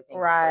broadcasting everything.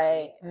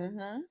 Right.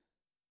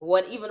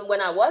 Even when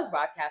I was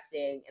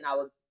broadcasting and I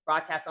would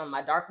broadcast on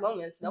my dark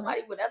moments,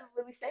 nobody would ever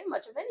really say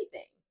much of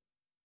anything.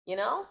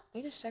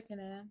 They just checking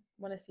in,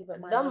 want to see what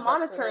the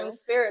monitoring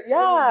spirits.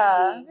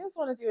 Yeah, really just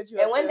want to see what you.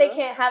 And when they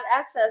can't have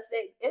access,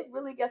 it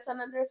really gets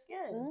under their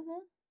skin.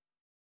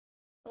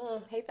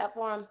 Hate that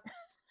for them.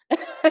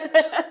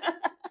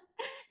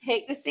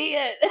 Hate to see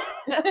it.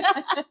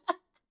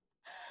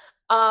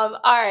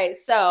 All right,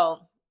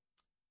 so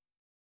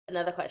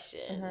another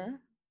question.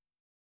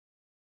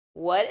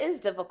 What is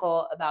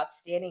difficult about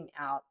standing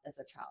out as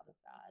a child of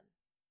God?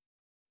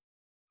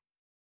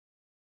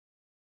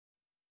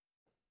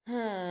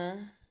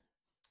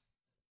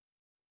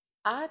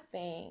 I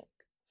think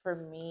for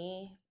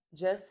me,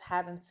 just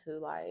having to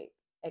like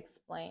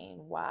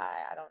explain why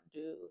I don't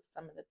do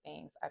some of the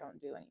things I don't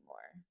do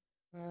anymore.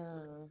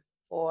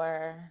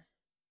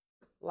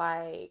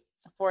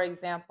 For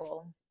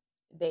example,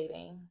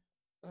 dating.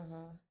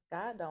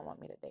 God don't want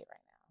me to date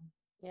right now.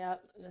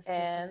 Yep, that's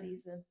just the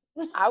season.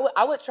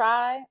 I would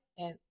try,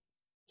 and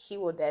he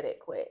will dead it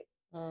quick.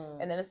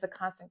 And then it's the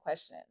constant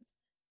questions.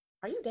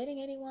 Are you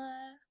dating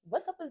anyone?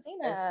 What's up with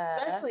Zena?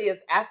 Especially as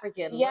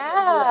African.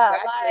 Yeah,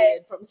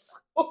 graduated from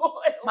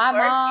school. My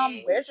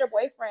mom, where's your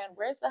boyfriend?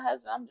 Where's the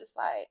husband? I'm just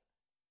like,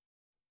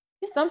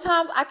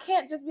 sometimes I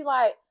can't just be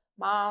like,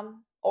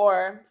 Mom,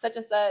 or such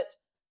and such.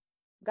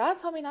 God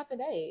told me not to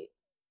date.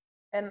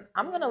 And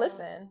I'm going to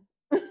listen.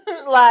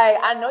 Like,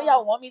 I know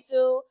y'all want me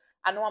to.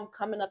 I know I'm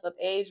coming up of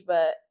age,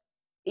 but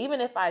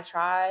even if I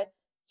tried,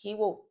 he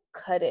will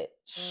cut it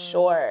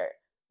short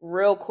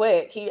real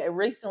quick. He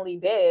recently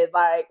did,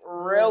 like,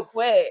 real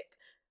quick.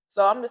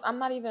 So I don't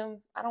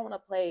want to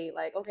play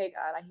like, okay,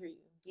 God, I hear you.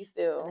 Be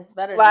still. And it's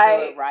better to do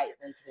it right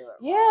than to do it wrong.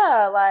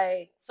 Yeah,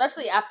 like.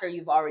 Especially after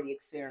you've already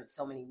experienced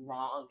so many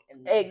wrong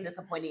and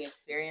disappointing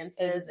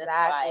experiences.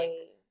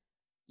 Exactly.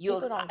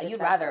 It's like you'd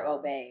rather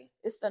obey.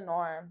 It's the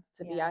norm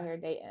to be out here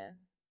dating.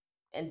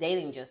 And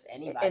dating just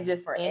anybody and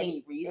just for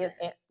any reason.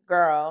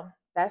 Girl,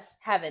 that's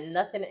having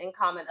nothing in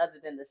common other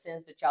than the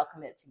sins that y'all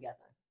commit together.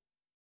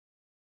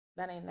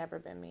 That ain't never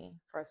been me,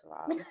 first of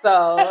all.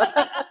 So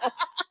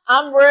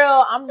I'm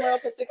real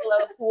particular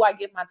of who I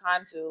give my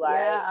time to.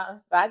 Like,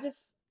 but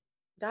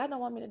God don't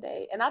want me to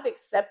date. And I've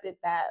accepted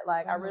that.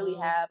 Like, I really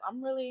have.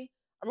 I'm really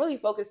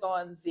focused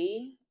on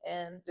Z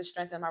and to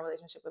strengthen my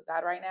relationship with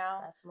God right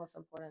now. That's the most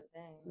important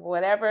thing.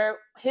 Whatever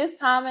his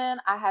timing,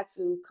 I had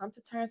to come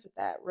to terms with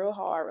that real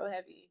hard, real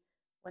heavy.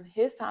 When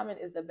his timing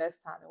is the best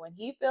timing. When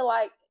he feel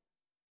like,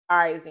 all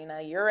right,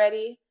 Zena, you're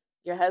ready.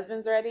 Your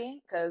husband's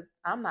ready, because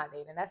I'm not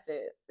dating. That's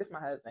it. It's my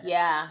husband.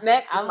 Yeah.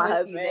 Next is my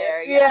husband.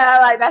 There. Yeah,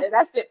 like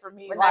that's it for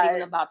me. We're not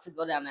even about to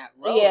go down that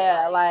road.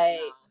 Yeah,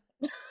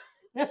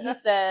 he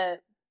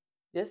said,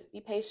 just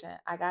be patient.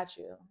 I got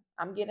you.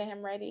 I'm getting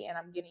him ready, and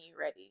I'm getting you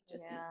ready.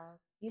 Just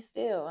be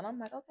still. And I'm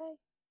like, okay. All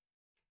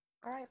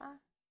right, fine.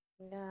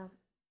 Yeah.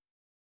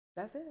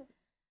 That's it.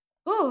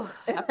 Ooh,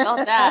 I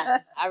felt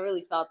that. I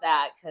really felt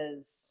that,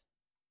 because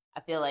I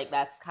feel like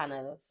that's kind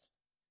of,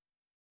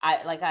 I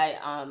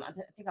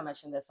think I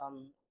mentioned this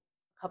on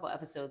a couple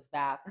episodes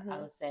back. I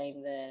was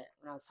saying that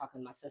when I was talking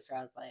to my sister,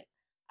 I was like,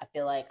 I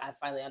feel like I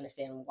finally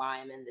understand why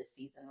I'm in this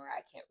season where I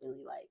can't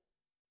really like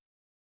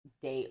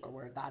date, or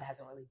where God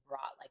hasn't really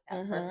brought like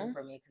that person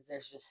for me, because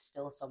there's just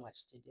still so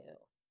much to do.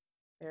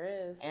 There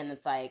is. And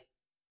it's like,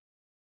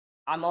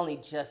 I'm only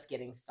just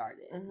getting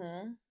started,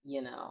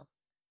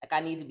 like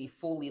I need to be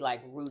fully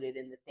like rooted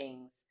in the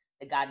things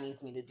that God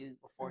needs me to do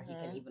before he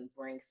can even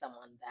bring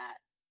someone that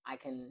I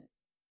can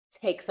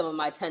take some of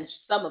my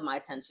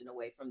attention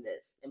away from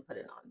this and put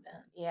it on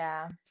them.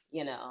 Yeah.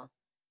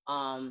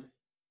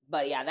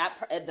 But yeah,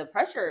 the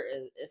pressure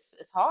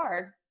is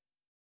hard.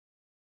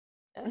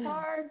 It's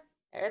hard.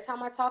 Every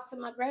time I talk to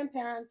my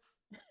grandparents,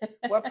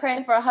 we're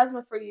praying for a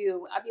husband for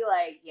you. I'd be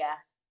like, yeah.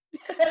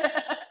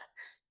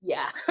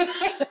 Yeah.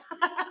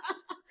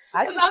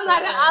 Because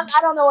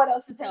I don't know what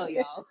else to tell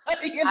y'all.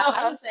 You know what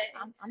I'm saying?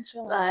 I'm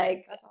chilling.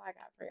 Like, that's all I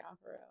got for y'all,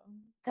 for real.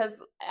 Because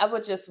I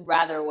would just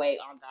rather wait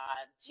on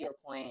God. To your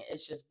point,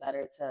 it's just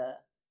better to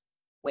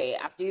wait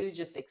after you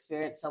just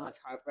experience so much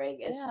heartbreak.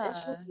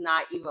 It's just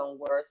not even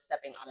worth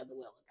stepping out of the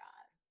will of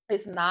God.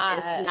 It's not.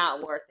 It's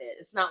not worth it.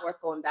 It's not worth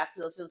going back to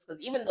those feelings,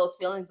 because even those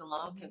feelings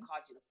alone can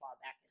cause you to fall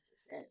back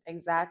into sin.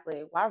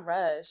 Exactly. Why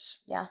rush?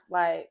 Yeah.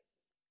 Like,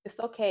 it's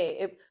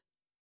okay.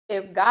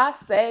 If God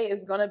say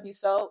it's gonna be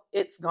so,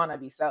 it's gonna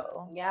be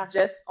so. Yeah.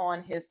 Just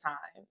on His time.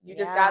 You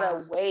just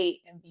gotta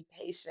wait and be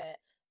patient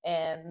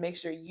and make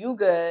sure you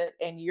good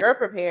and you're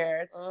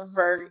prepared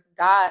for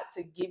God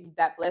to give you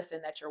that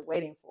blessing that you're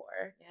waiting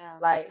for. Yeah.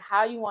 Like,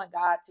 how you want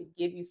God to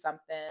give you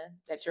something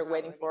that you're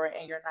waiting for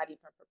and you're not even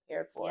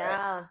prepared for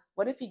it?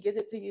 What if He gives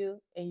it to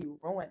you and you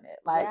ruin it?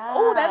 Like,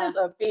 oh, that is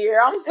a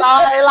fear. I'm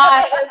sorry.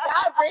 Like, if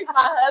God brings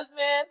my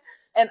husband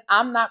and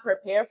I'm not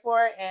prepared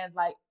for it, and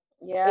like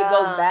it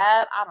goes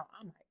bad, I'm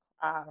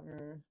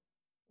like,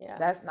 yeah,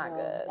 that's not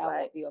good. That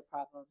won't be a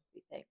problem.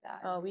 We thank God.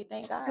 Oh, we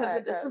thank God. Because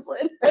of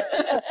discipline.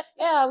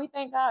 Yeah, we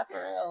thank God, for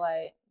real.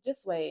 Like,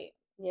 just wait.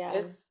 Yeah.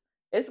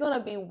 It's going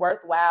to be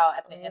worthwhile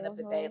at the end of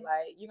the day.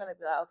 Like, you're going to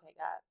be like, okay,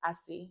 God,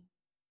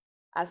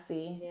 I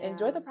see. Yeah.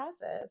 Enjoy the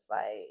process.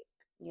 Like,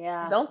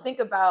 don't think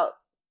about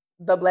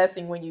the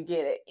blessing when you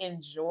get it.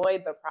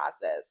 Enjoy the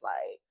process.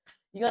 Like,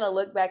 you're going to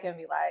look back and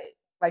be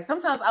like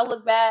sometimes I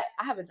look back,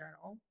 I have a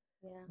journal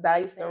that I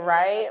used to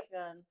write.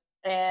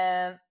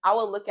 And I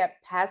would look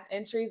at past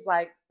entries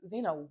like,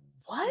 Zena,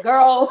 what?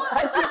 Girl,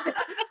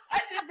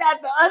 I did that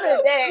the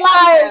other day.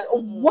 Like,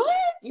 what?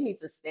 You need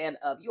to stand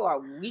up. You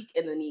are weak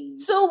in the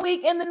knees. Too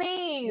weak in the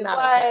knees.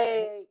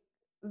 Like,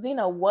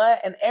 Zena,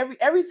 what? And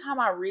every time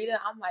I read it,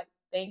 I'm like,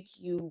 thank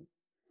you,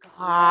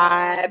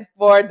 God,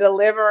 for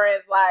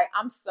deliverance. Like,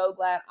 I'm so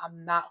glad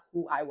I'm not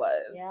who I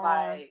was. Yeah.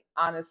 Like,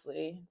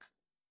 honestly.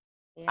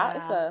 Yeah.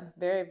 It's a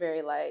very,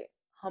 very, like,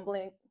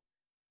 humbling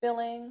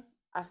feeling.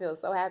 I feel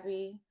so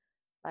happy.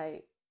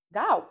 Like,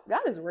 God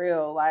is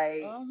real.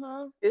 Like,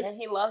 and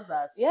He loves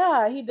us.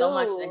 Yeah, He so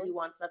much that He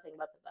wants nothing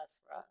but the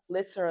best for us.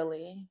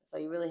 Literally. So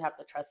you really have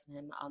to trust in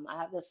Him. I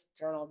have this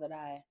journal that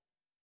I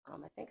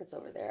think it's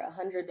over there,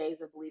 100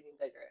 Days of Believing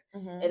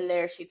Bigger. In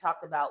there, she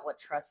talked about what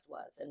trust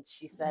was, and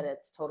she said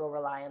it's total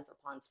reliance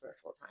upon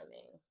spiritual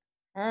timing.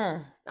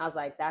 And I was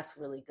like, that's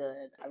really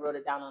good. I wrote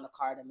it down on a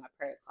card in my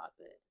prayer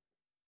closet.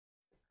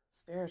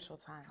 Spiritual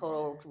timing.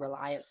 Total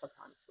reliance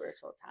upon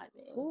spiritual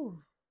timing. Ooh.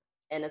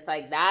 And it's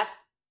like that,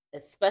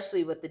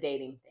 especially with the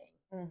dating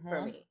thing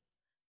for me.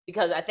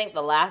 Because I think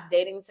the last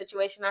dating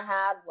situation I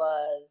had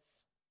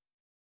was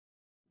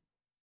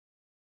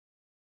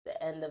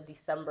the end of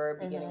December,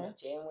 beginning of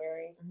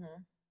January.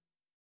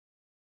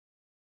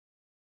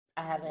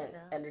 I haven't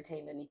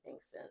entertained anything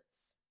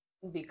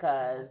since,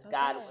 because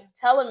God was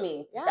telling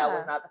me that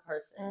was not the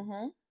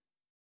person.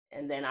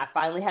 And then I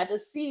finally had to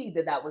see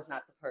that was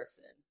not the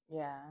person.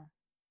 Yeah.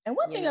 And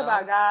one thing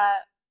about God,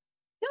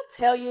 He'll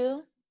tell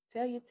you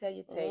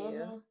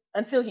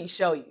until He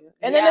show you.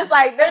 And then it's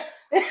like this.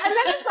 And then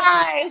it's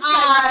like, all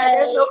right,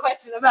 there's no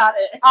question about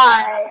it. All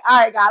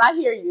right, God, I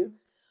hear you.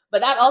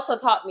 But that also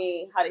taught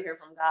me how to hear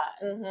from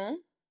God.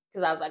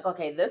 Because I was like,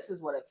 okay, this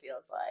is what it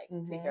feels like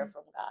to hear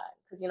from God.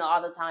 Because,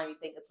 all the time you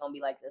think it's going to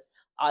be like this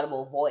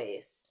audible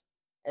voice.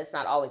 It's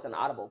not always an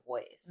audible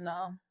voice.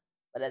 No.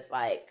 But it's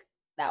like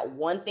that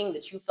one thing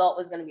that you felt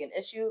was going to be an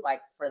issue.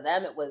 Like, for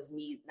them, it was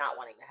me not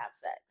wanting to have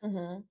sex.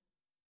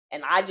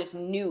 And I just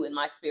knew in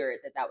my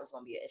spirit that was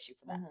going to be an issue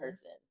for that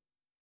person.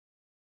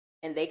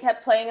 And they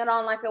kept playing it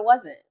on like it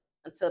wasn't,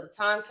 until the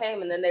time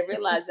came, and then they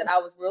realized that I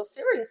was real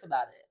serious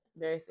about it.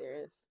 Very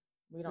serious.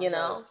 We don't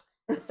know.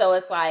 So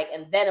it's like,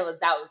 and then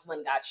that was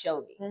when God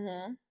showed me.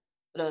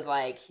 But it was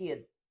like He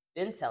had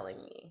been telling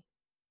me.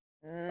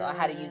 So I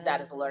had to use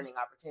that as a learning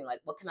opportunity.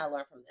 Like, what can I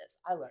learn from this?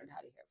 I learned how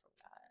to hear from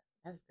God.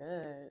 That's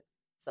good.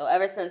 So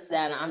ever since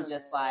then, I'm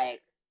just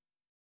like,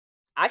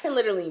 I can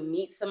literally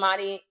meet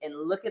somebody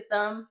and look at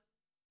them.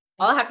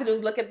 All I have to do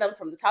is look at them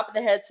from the top of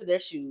their head to their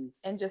shoes.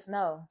 And just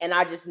know. And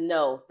I just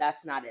know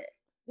that's not it.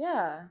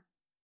 Yeah.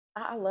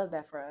 I love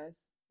that for us.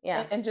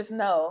 Yeah. And just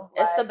know.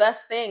 It's the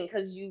best thing,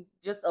 because you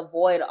just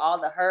avoid all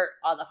the hurt,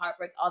 all the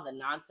heartbreak, all the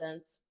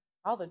nonsense.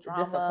 All the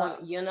drama.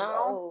 Disappointment,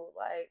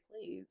 Like,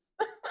 please.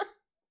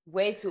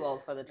 Way too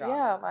old for the drama.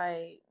 Yeah,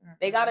 like.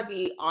 They got to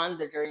be on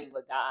the journey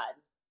with God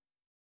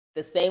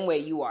the same way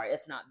you are,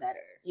 if not better.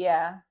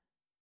 Yeah.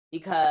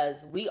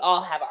 Because we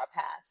all have our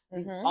past.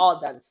 We've all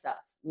done stuff.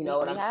 You know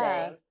what I'm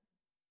saying?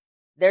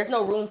 There's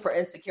no room for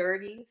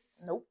insecurities.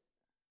 Nope.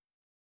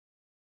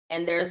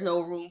 And there's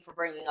no room for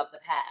bringing up the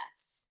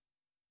past.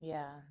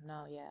 Yeah.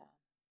 No, yeah.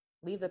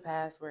 Leave the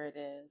past where it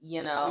is.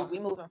 We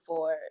moving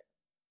forward.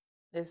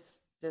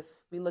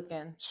 We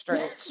looking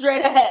straight.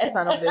 Straight ahead.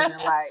 Tunnel vision,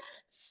 like.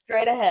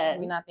 Straight ahead.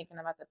 We're not thinking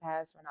about the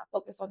past. We're not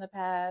focused on the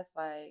past.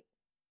 Like,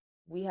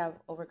 we have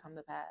overcome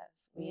the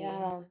past.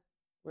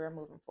 We're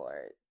moving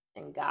forward.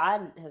 And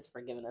God has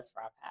forgiven us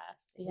for our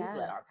past. He's Yes.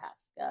 let our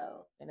past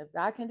go. And if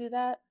God can do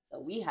that, so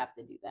we have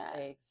to do that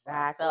exactly. for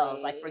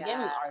ourselves. Like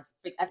forgiving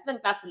I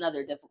think that's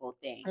another difficult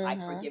thing. Mm-hmm. Like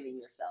forgiving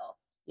yourself.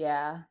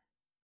 Yeah.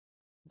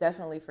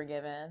 Definitely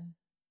forgiven.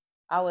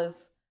 I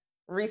was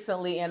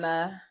recently in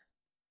a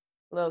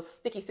little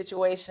sticky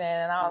situation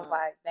and I was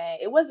like, dang,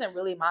 it wasn't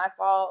really my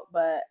fault,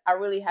 but I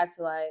really had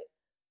to like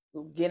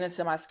get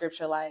into my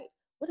scripture, like,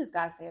 what does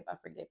God say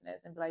about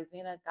forgiveness? And be like,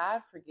 Zena,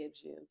 God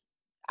forgives you.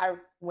 I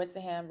went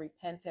to him,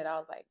 repented. I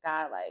was like,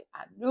 God, like,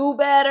 I knew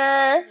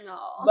better,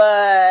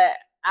 but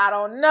I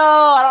don't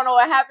know. I don't know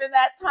what happened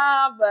that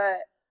time, but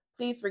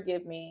please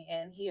forgive me.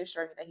 And he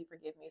assured me that he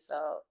forgave me.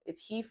 So if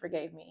he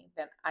forgave me,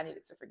 then I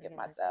needed to forgive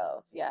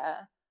myself. Yeah.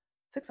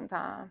 Took some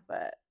time,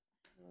 but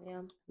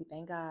yeah, we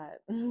thank God.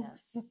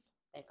 Yes.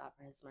 Thank God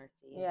for his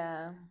mercy.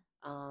 Yeah.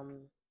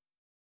 And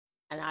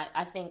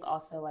I think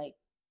also like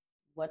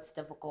what's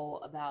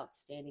difficult about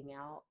standing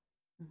out,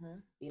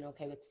 being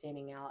okay with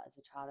standing out as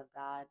a child of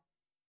God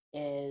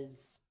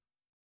is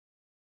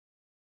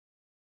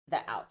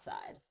the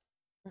outside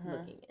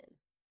looking in.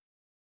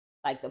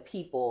 Like the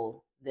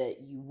people that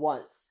you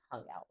once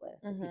hung out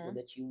with, the people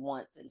that you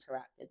once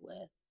interacted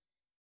with.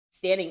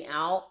 Standing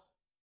out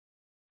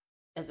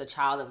as a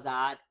child of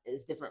God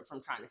is different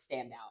from trying to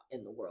stand out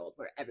in the world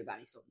where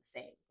everybody's doing the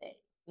same thing.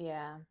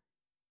 Yeah.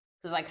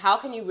 Because like, how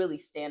can you really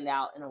stand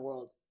out in a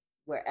world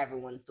where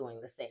everyone's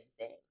doing the same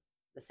thing,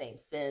 the same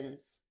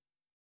sins,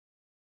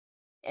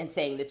 and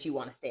saying that you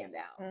want to stand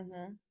out?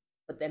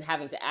 But then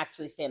having to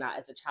actually stand out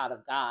as a child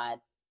of God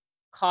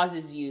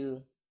causes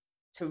you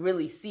to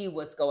really see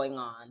what's going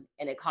on,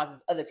 and it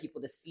causes other people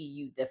to see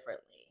you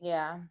differently.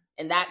 Yeah.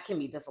 And that can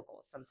be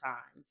difficult sometimes.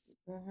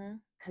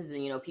 Because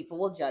then, you know, people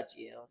will judge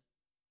you.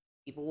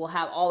 People will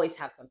always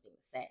have something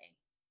to say.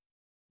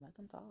 Let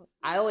them talk.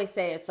 I always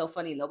say it's so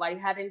funny. Nobody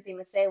had anything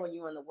to say when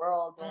you were in the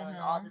world doing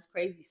all this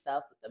crazy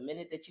stuff. But the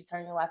minute that you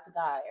turn your life to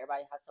God,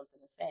 everybody has something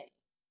to say.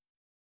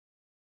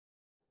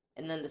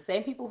 And then the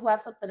same people who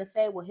have something to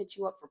say will hit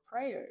you up for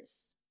prayers.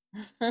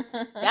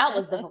 That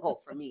was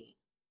difficult for me.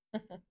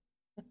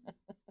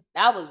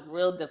 That was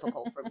real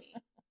difficult for me.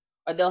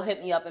 Or they'll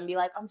hit me up and be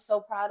like, I'm so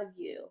proud of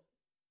you.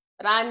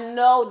 But I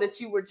know that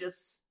you were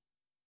just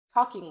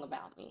talking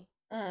about me.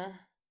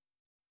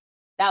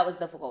 That was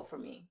difficult for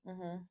me.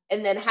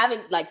 And then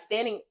having like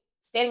standing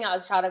out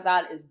as a child of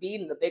God is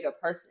being the bigger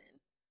person.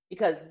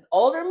 Because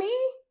older me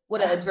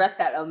would have addressed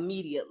that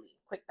immediately.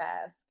 Quick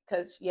fast.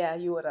 Because, yeah,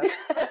 you would have.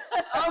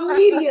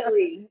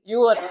 Immediately. You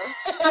would have.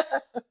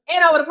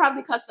 And I would have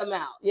probably cussed them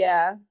out.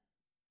 Yeah.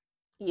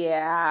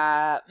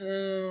 Yeah.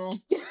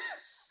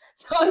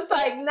 So it's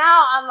like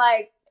now I'm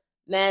like,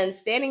 man,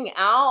 standing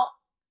out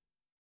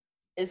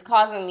is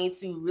causing me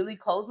to really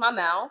close my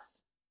mouth,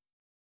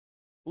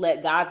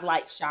 let God's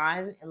light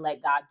shine, and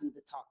let God do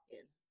the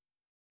talking.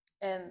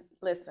 And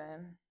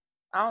listen,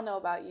 I don't know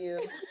about you.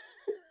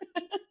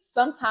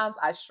 Sometimes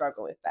I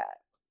struggle with that.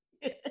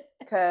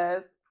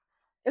 Because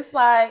it's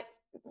like,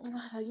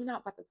 you're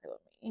not about to play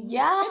with me.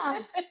 Yeah.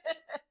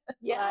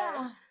 Yeah.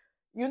 Like,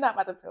 you're not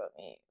about to play with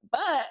me.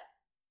 But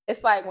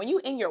it's like when you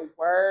in your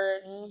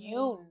word,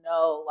 you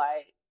know,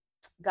 like,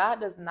 God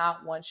does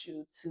not want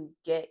you to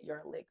get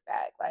your lick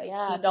back. Like,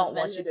 he don't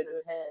want you to do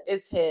it.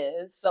 It's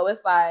his. So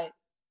it's like,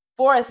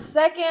 for a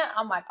second,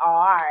 I'm like, oh,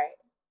 all right.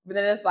 But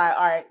then it's like,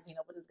 all right, you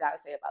know, what does God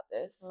say about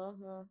this?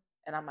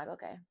 And I'm like,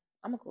 okay,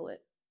 I'm going to cool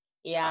it.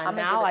 Yeah,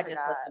 now I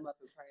just lift them up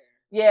in prayer.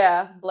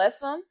 Yeah, bless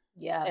them.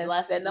 Yeah, and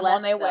send them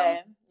on their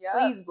way. Yep.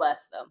 Please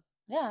bless them.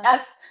 Yeah.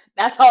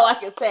 That's all I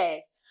can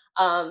say.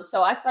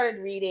 So I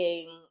started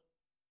reading,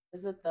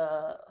 what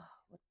book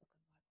was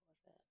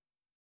it?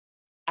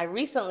 I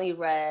recently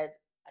read,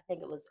 I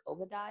think it was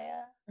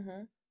Obadiah.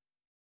 I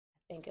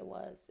think it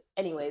was.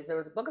 Anyways, there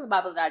was a book of the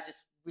Bible that I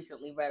just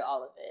recently read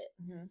all of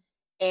it.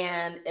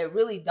 And it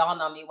really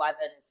dawned on me why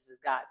vengeance is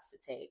God's to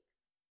take.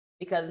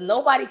 Because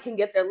nobody can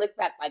get their lick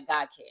back like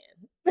God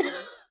can.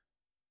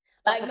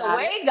 Like the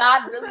way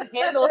God really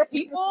handles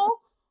people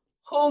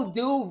who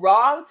do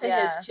wrong to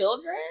his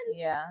children,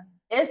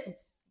 it's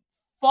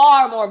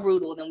far more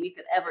brutal than we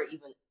could ever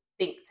even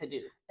think to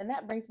do. And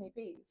that brings me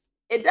peace.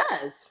 It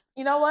does.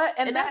 You know what?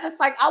 And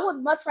that's like, I would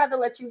much rather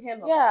let you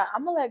handle it. Yeah,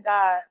 I'm going to let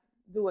God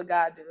do what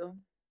God do.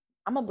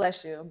 I'm going to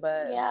bless you,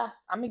 but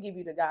I'm going to give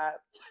you to God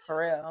for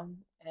real.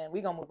 And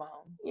we're going to move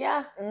on.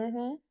 Yeah.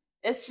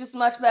 It's just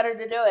much better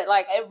to do it.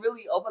 Like, it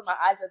really opened my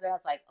eyes up there. I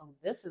was like, oh,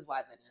 this is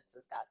why vengeance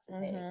is God's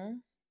to take.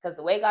 Because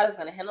the way God is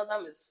going to handle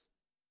them is,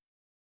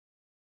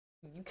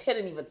 you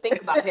couldn't even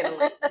think about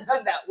handling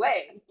them that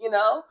way, you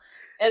know?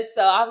 And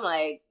so I'm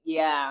like,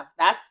 yeah,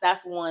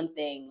 that's one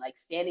thing. Like,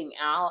 standing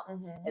out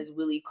has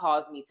really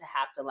caused me to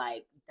have to,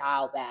 like,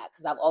 dial back.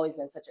 Because I've always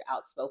been such an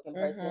outspoken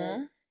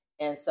person.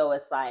 And so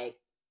it's like,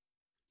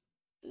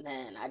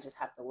 man, I just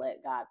have to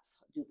let God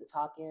do the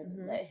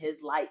talking, let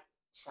his light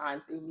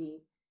shine through me,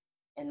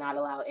 and not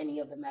allow any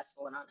of the mess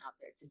going on out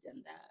there to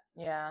dim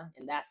that. Yeah.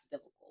 And that's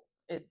difficult.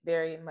 It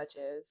very much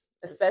is.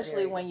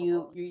 Especially when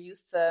you're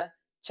used to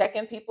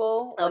checking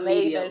people when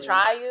they even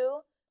try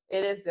you.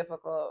 It is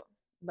difficult.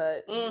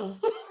 But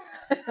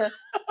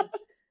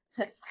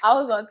I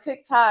was on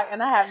TikTok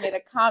and I had made a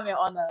comment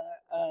on a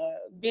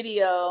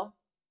video,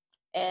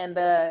 and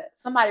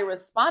somebody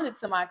responded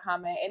to my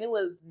comment and it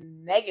was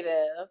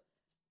negative.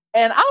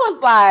 And I was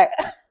like,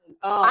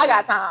 I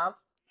got time.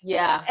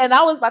 Yeah. And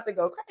I was about to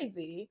go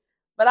crazy.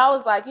 But I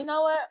was like, you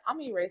know what? I'm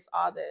going to erase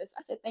all this.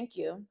 I said, thank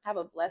you. Have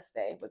a blessed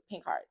day with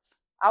pink hearts.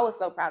 I was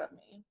so proud of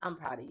me. I'm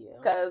proud of you.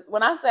 Because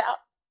when I said...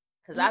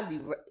 Because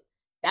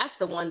that's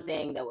the one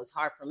thing that was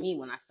hard for me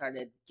when I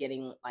started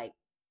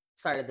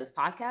this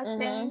podcast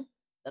thing.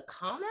 The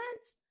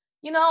comments,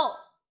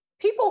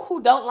 people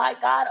who don't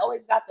like God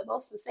always got the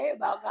most to say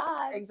about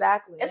God.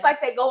 Exactly. It's like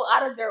they go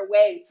out of their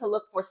way to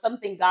look for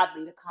something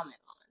godly to comment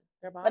on.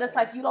 But it's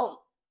like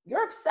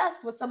you're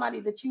obsessed with somebody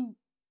that you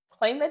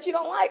claim that you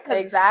don't like.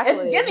 Exactly.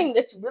 It's giving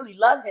that you really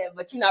love him,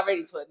 but you're not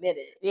ready to admit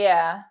it.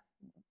 Yeah.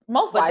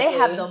 But likely. They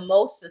have the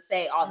most to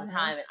say all the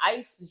time. And I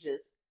used to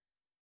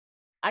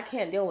I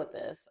can't deal with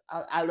this.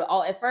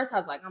 At first I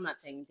was like, I'm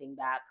not saying anything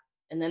back.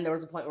 And then there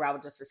was a point where I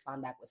would just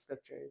respond back with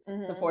scriptures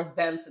to force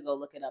them to go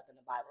look it up in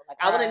the Bible. Like,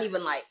 I wouldn't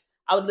even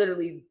I would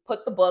literally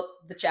put the book,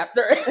 the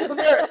chapter, and the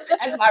verse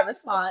as my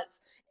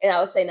response, and I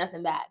would say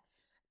nothing back.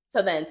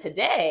 So then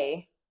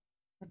today,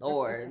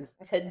 Lord,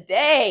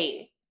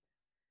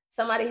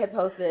 somebody had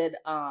posted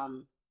a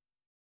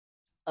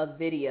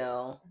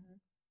video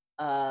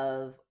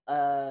of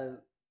a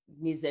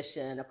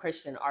musician, a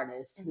Christian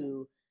artist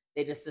who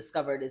they just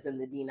discovered is in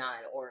the D9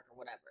 org or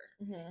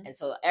whatever. And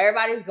so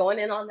everybody's going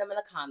in on them in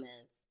the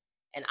comments.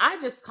 And I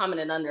just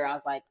commented under, I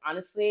was like,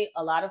 honestly,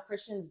 a lot of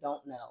Christians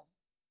don't know.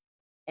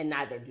 And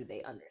neither do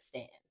they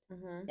understand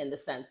in the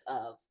sense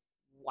of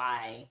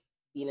why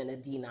being in a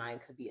D9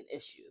 could be an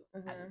issue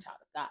as a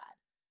child of God.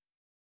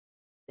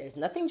 There's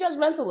nothing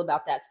judgmental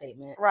about that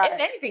statement. Right. If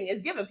anything,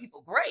 it's giving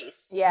people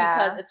grace. Yeah.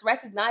 Because it's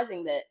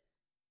recognizing that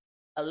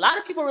a lot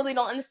of people really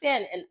don't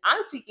understand. And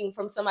I'm speaking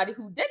from somebody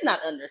who did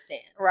not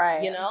understand.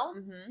 Right.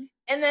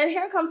 And then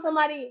here comes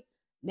somebody,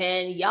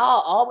 man,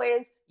 y'all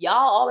always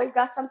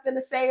got something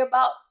to say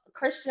about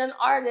Christian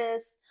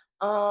artists.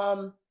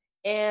 And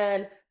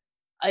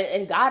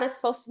God is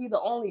supposed to be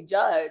the only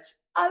judge.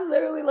 I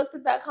literally looked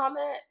at that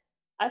comment.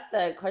 I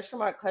said, question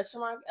mark,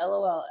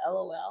 LOL,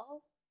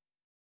 LOL.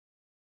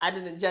 I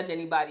didn't judge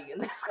anybody in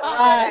this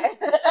comment.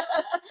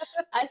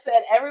 I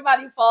said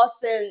everybody falls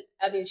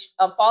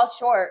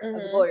short of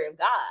the glory of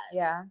God.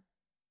 Yeah.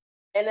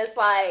 And it's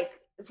like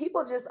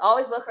people just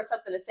always look for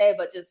something to say,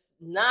 but just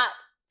not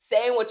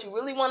saying what you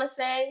really want to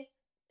say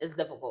is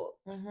difficult.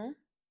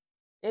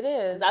 It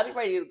is. I'd be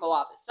ready to go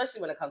off,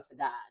 especially when it comes to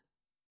God.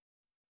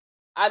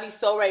 I'd be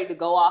so ready to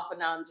go off, but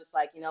now I'm just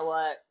like, you know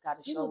what?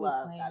 Gotta show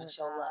love.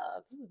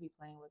 People be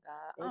playing with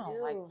God. I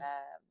don't like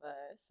that, but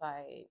it's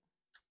like,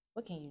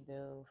 what can you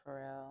do for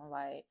real?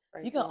 Like,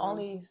 you can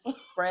only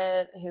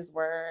spread his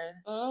word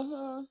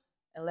and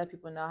let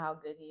people know how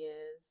good he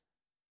is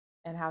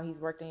and how he's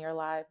worked in your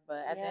life.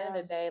 But at the end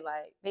of the day,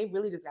 like, they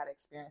really just got to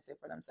experience it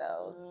for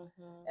themselves.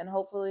 And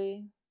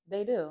hopefully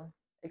they do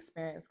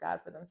experience God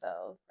for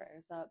themselves.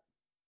 Prayers up.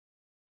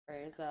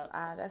 Prayers up.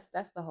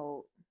 That's the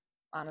hope,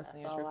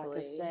 honestly and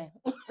truthfully.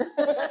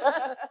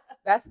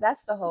 That's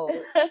that's the hope.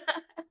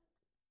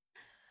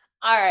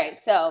 All right.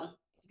 So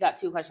you got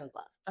 2 questions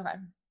left. Okay.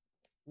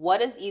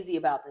 What is easy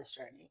about this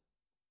journey?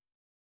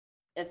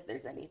 If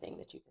there's anything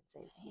that you can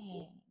say.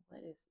 Dang,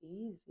 what is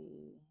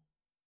easy?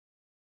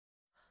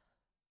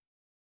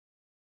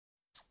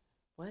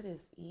 What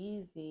is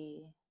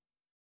easy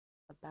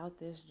about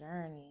this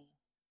journey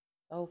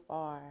so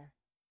far?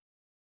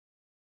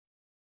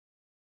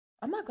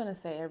 I'm not going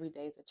to say every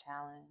day is a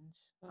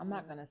challenge. I'm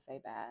not going to say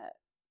that.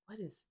 What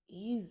is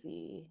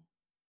easy?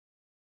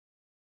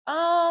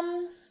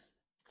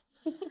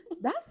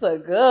 That's a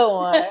good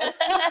one.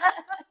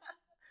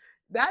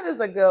 That is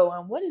a good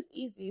one. What is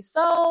easy?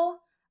 So,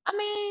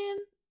 I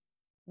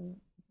mean,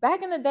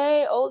 back in the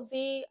day, OZ,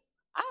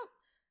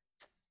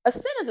 a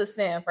sin is a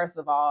sin, first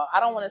of all. I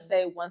don't want to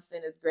say one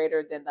sin is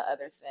greater than the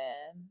other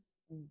sin.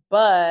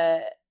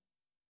 But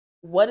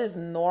what is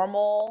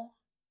normal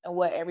and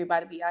what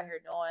everybody be out here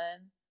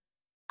doing,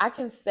 I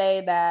can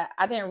say that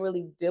I didn't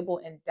really dibble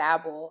and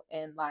dabble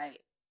in,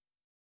 like,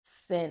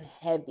 sin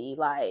heavy.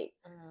 Like,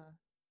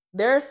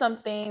 there are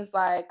some things,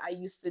 like, I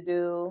used to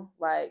do,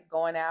 like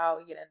going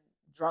out, getting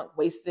drunk,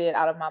 wasted,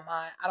 out of my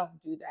mind. I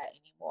don't do that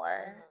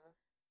anymore.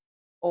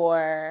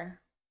 Or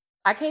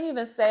I can't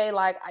even say,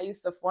 like, I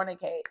used to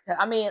fornicate.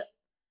 I mean,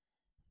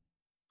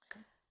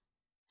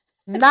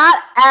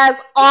 not as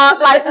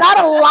often, like, not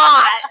a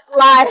lot.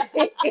 Like,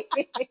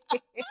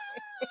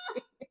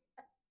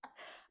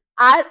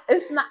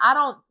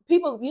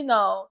 people,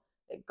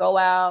 go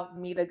out,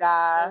 meet a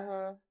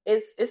guy.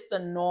 It's the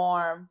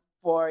norm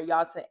for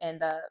y'all to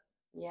end up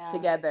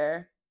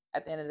together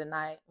at the end of the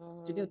night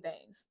to do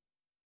things.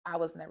 I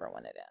was never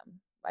one of them,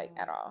 like,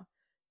 at all.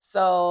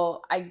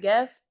 So I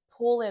guess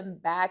pulling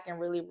back and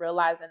really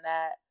realizing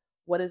that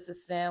what is a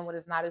sin, what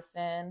is not a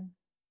sin,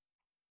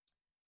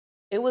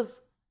 it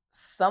was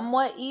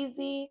somewhat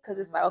easy because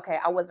it's like, okay,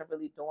 I wasn't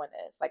really doing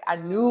this. Like I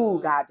knew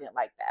God didn't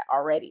like that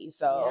already,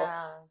 so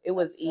it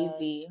was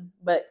easy.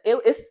 But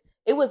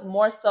it was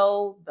more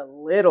so the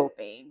little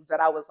things that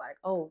I was like,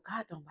 oh,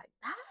 God don't like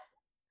that.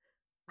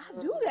 I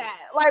do that.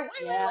 Like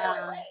wait.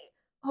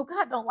 Oh,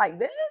 God don't like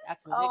this.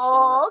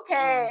 Oh,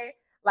 okay.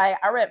 Like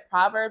I read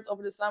Proverbs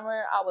over the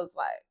summer. I was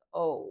like,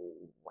 oh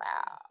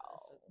wow.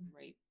 That's a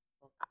great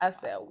book. I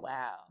said,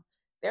 wow.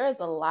 There is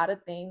a lot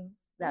of things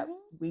that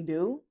we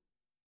do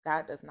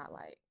God does not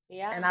like.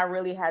 Yeah. And I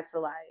really had to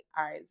like,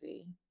 all right,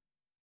 Z,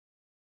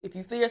 if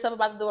you feel yourself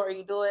about to do it or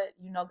you do it,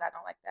 you know God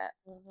don't like that.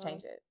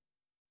 Change it.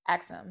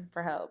 Ask him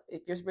for help.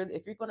 If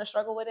you're going to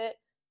struggle with it,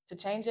 to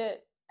change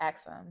it,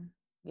 ask him.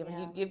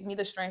 Give me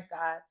the strength,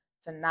 God,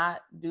 to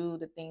not do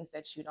the things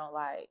that you don't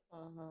like.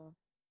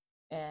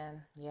 And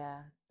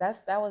yeah,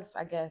 that was,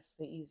 I guess,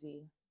 the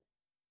easy.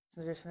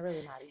 It's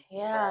really not easy.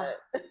 Yeah,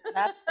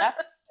 that's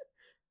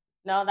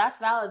no, that's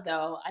valid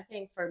though. I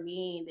think for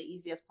me, the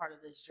easiest part of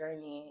this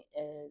journey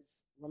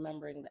is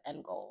remembering the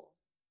end goal.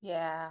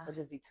 Yeah, which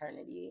is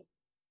eternity.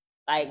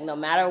 Like no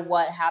matter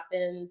what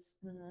happens,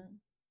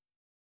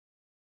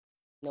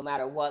 no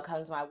matter what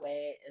comes my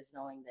way, is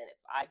knowing that if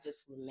I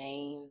just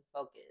remain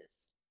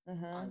focused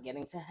on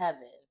getting to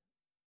heaven,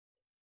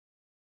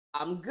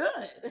 I'm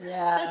good.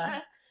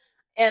 Yeah.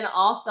 And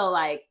also,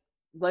 like,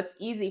 what's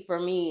easy for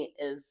me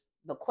is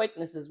the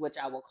quickness is which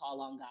I will call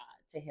on God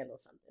to handle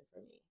something for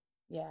me.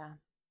 Yeah.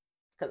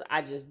 Because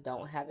I just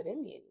don't have it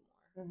in me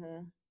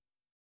anymore.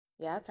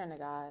 Yeah, I turn to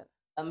God.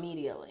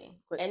 Immediately.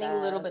 Any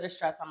little bit of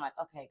stress, I'm like,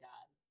 okay,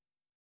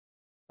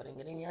 God, putting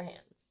it in your hands.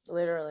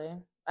 Literally.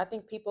 I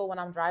think people, when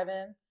I'm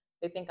driving,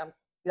 they think I'm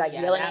like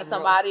yelling at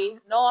somebody.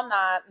 No, I'm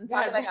not. I'm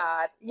talking to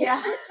God.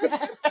 Yeah.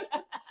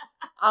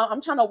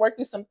 I'm trying to work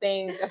through some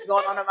things that's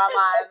going on in my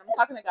mind. I'm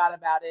talking to God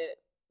about it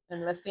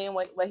and let's see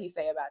what he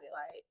say about it.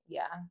 Like,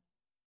 yeah,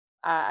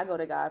 I go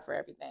to God for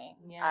everything.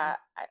 Yeah.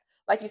 I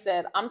like you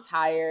said, I'm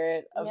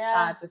tired of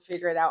trying to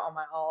figure it out on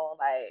my own.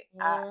 Like,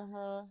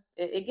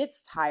 it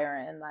gets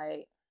tiring.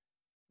 Like,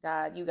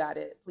 God, you got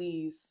it.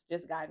 Please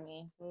just guide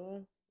me.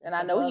 And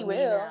I know he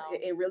will.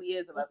 It really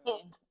is above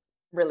me.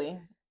 Really.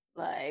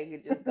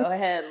 Like, just go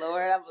ahead,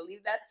 Lord. I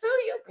believe that to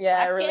you. Yeah,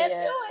 I really can't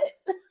is.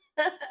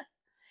 do it.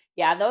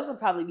 Yeah, those would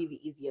probably be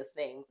the easiest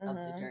things of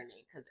the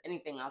journey, because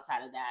anything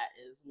outside of that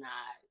is not.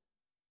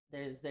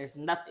 There's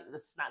nothing.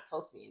 This is not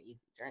supposed to be an easy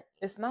journey.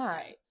 It's not.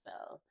 Right.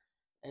 So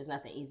there's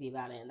nothing easy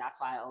about it, and that's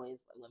why I always,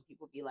 when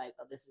people be like,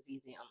 "Oh, this is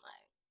easy," I'm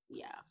like,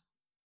 "Yeah."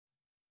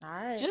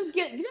 All right. Just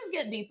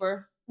get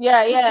deeper.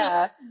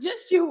 Yeah.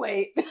 Just you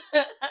wait.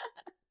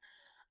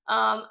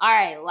 All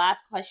right.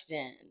 Last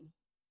question.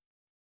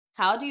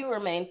 How do you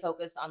remain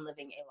focused on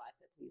living a life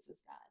that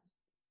pleases God?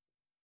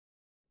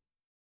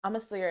 I'm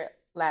going to steal your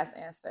last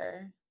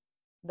answer,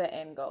 the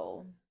end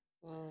goal.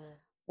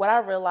 What I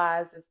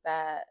realized is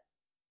that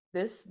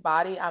this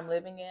body I'm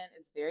living in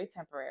is very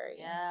temporary.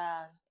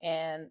 Yeah.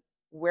 And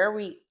where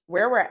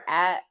we're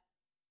at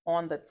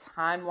on the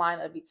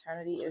timeline of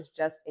eternity is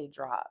just a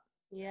drop.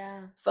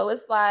 Yeah. So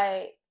it's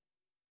like,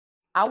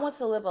 I want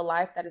to live a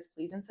life that is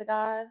pleasing to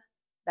God,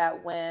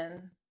 that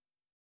when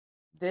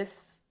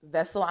this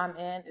vessel I'm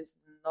in is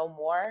no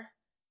more,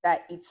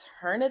 that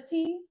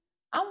eternity,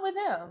 I'm with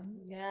him.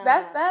 Yeah.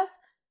 That's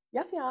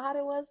y'all see how hot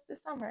it was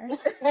this summer.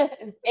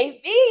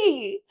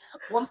 Baby.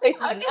 One place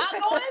we're not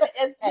going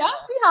is hell.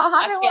 Y'all see how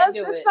hot it was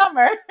this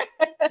summer.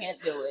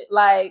 Can't do it.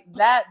 Like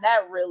that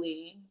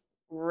really,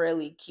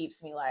 really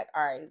keeps me like,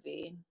 all right,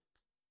 Z,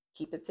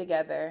 keep it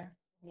together.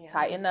 Yeah.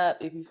 Tighten up.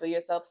 If you feel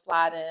yourself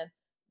sliding,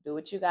 do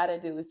what you gotta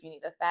do. If you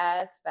need to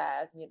fast.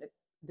 You need to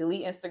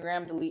delete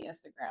Instagram.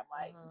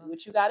 Like, do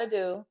what you gotta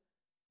do.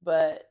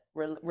 But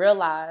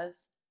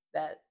realize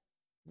that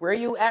where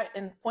you at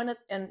in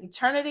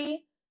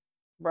eternity,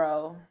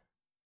 bro,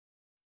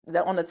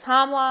 that on the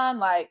timeline,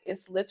 like,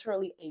 it's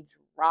literally a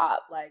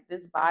drop. Like,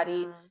 this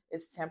body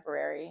is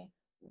temporary.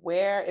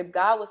 Where, if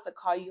God was to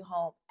call you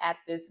home at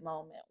this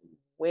moment,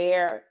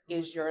 where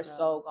is your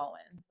soul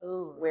going?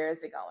 Ooh. Where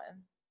is it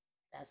going?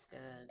 That's good.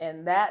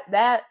 And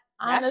that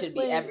honestly, should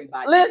be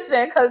everybody.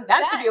 Listen, because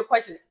that should be a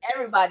question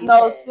everybody.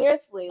 No,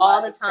 seriously,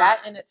 all the time.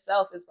 That in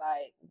itself is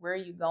like, where are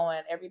you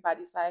going?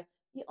 Everybody's like,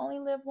 you only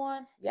live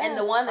once. Yeah, and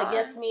the one that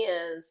gets me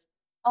is,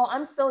 oh,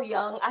 I'm still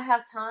young. I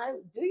have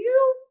time. Do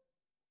you?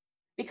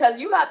 Because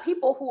you got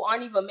people who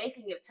aren't even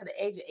making it to the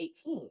age of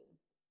 18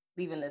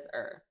 leaving this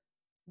earth.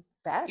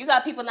 You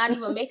got people not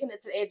even making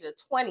it to the age of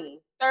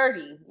 20, 30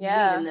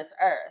 leaving this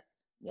earth.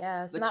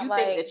 Yeah, but you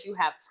think that you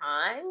have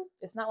time?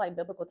 It's not like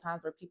biblical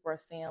times where people are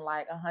seeing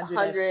like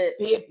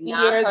 150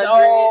 years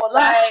old.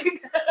 Like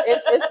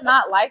it's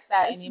not like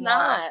that anymore.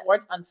 Not.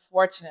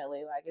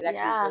 Unfortunately, like it's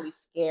actually really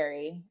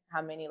scary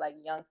how many like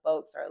young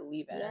folks are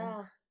leaving.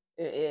 Yeah,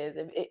 it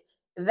is.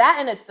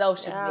 That in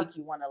itself should make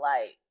you want to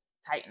like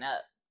tighten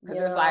up, because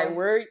it's like,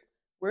 where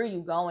are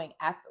you going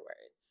afterwards?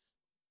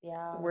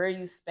 Yeah, where are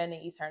you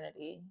spending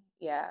eternity?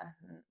 Yeah,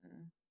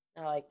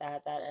 I like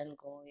that end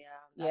goal. Yeah,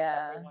 that's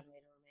definitely one way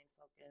to remain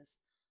focused.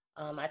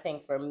 I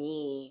think for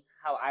me,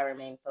 how I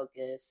remain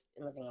focused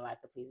in living a life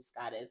that pleases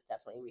God is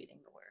definitely reading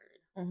the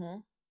Word. Mm-hmm.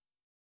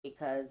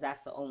 Because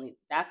that's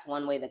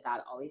one way that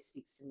God always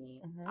speaks to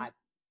me. Mm-hmm. I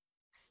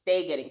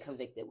stay getting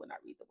convicted when I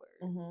read the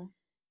Word. Mm-hmm.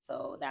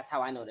 So that's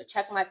how I know to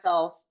check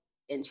myself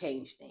and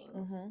change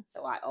things. Mm-hmm.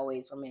 So I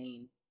always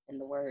remain in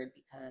the Word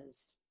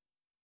because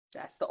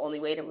that's the only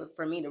way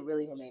for me to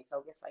really remain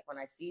focused. Like when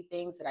I see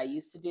things that I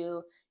used to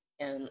do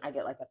and I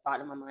get like a thought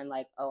in my mind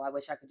like, oh, I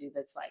wish I could do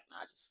this. Like,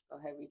 nah, just go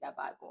ahead and read that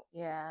Bible.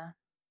 Yeah.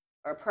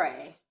 Or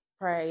pray.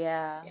 Pray,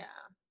 yeah. Yeah.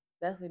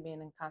 Definitely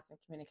being in constant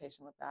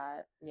communication with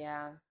God.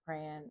 Yeah.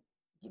 Praying.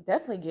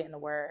 Definitely getting the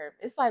Word.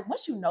 It's like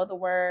once you know the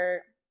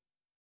Word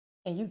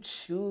and you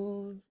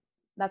choose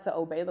not to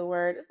obey the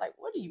Word, it's like,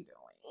 what are you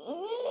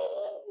doing?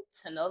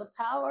 To know the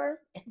power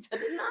and to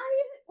deny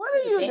it. What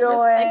are you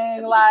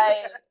doing?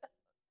 Like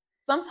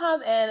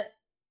sometimes, and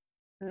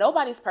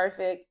nobody's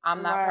perfect.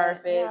 I'm not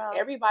perfect. Yeah.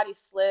 Everybody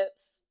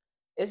slips.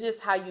 It's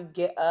just how you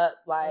get up.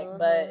 Like,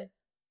 but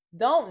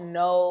don't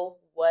know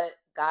what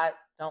God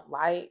don't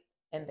like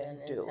and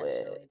then do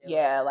it.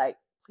 Yeah, like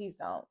please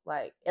don't.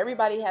 Like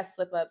everybody has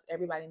slip ups.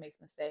 Everybody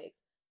makes mistakes.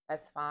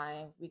 That's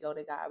fine. We go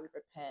to God. We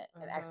repent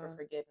and ask for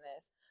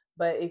forgiveness.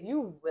 But if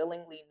you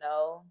willingly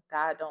know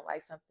God don't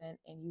like something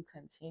and you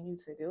continue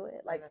to do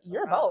it, like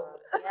you're bold.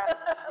 Yeah,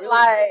 really,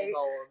 like really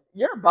bold.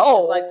 You're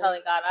bold. It's like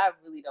telling God, I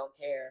really don't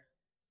care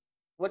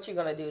what you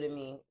gonna do to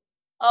me.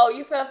 Oh,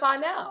 you finna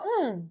find out.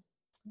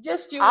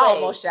 Just you. I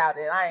almost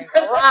shouted. I ain't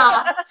gonna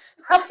lie.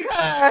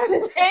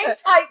 Just hang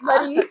tight,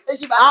 buddy,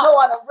 because you about to go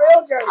on a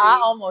real journey.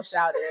 I almost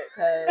shouted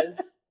because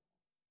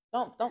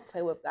don't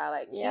play with God.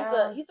 Like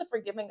he's a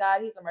forgiving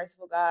God. He's a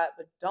merciful God,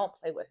 but don't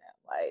play with him.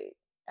 Like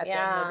at the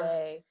end of the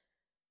day.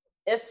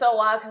 It's so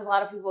wild because a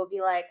lot of people will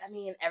be like, I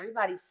mean,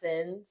 everybody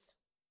sins.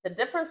 The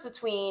difference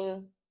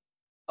between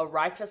a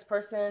righteous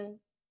person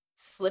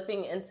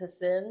slipping into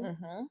sin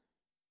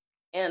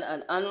and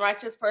an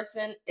unrighteous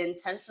person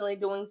intentionally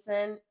doing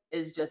sin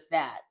is just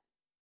that.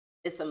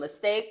 It's a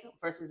mistake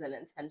versus an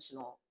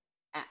intentional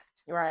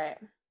act. Right.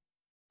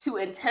 To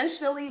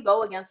intentionally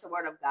go against the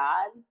word of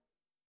God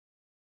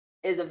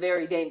is a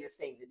very dangerous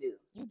thing to do.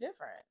 You're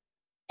different.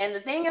 And the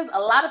thing is, a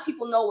lot of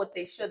people know what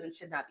they should and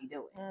should not be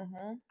doing.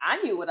 I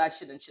knew what I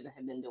should and shouldn't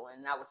have been doing,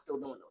 and I was still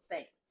doing those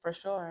things. For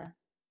sure.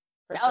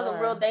 That was a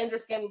real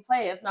dangerous game to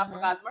play. If not for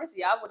God's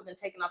mercy, I would have been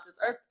taken off this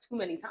earth too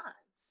many times.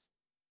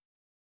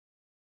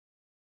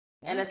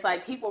 And it's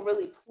like people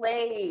really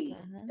play.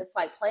 It's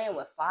like playing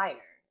with fire.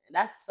 And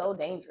that's so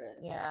dangerous.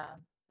 Yeah.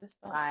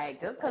 Like,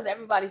 just because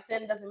everybody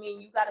sin doesn't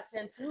mean you got to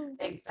sin too.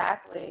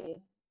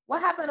 Exactly.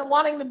 What happened to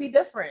wanting to be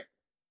different?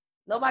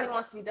 Nobody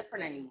wants to be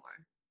different anymore.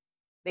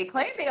 They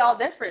claim they all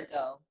different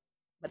though,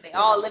 but they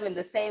all living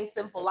the same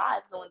sinful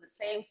lives, doing the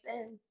same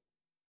sins.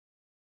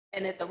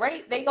 And at the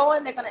rate they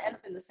going, they're gonna end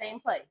up in the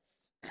same place.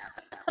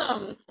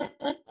 I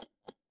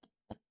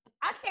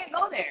can't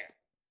go there,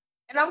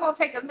 and I'm gonna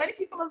take as many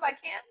people as I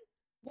can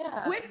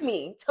with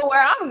me to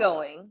where I'm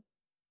going.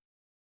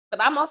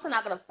 But I'm also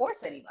not gonna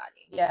force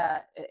anybody. Yeah,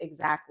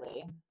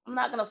 exactly. I'm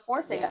not gonna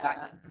force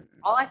anybody.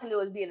 All I can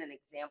do is be an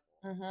example,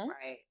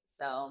 right?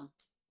 So,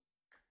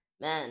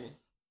 man.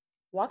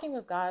 Walking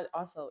with God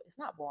also, it's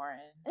not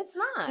boring. It's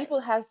not. People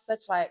have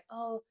such like,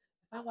 oh,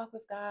 if I walk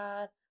with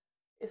God,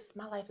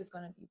 my life is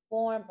going to be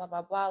boring, blah,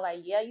 blah, blah. Like,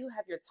 yeah, you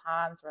have your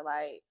times where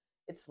like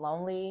it's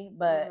lonely,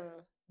 but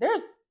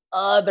there's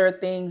other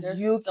things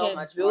you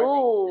can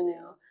do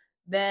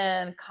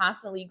than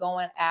constantly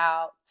going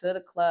out to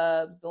the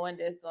clubs, doing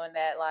this, doing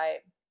that.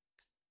 Like,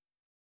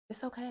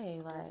 it's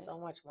okay. Like, there's so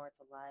much more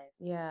to life.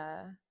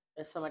 Yeah.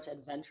 There's so much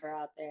adventure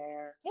out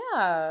there.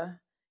 Yeah.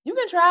 You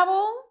can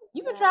travel.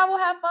 You can travel,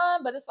 have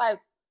fun, but it's like,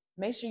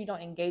 make sure you don't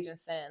engage in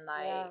sin.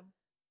 Like,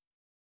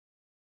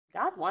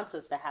 God wants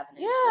us to have an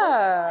enjoyable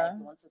life.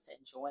 He wants us to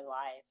enjoy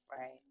life,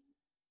 right?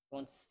 He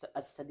wants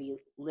us to be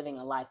living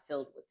a life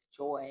filled with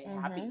joy,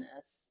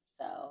 happiness.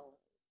 So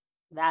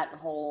that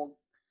whole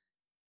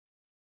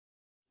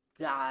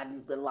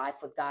the life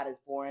with God is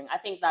boring. I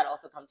think that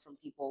also comes from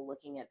people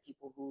looking at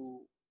people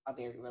who are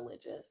very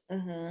religious.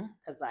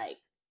 Because like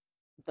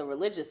the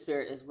religious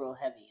spirit is real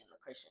heavy in the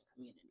Christian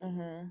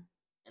community.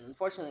 And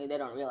unfortunately, they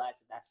don't realize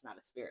that that's not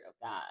a spirit of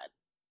God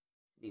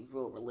to be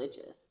real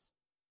religious.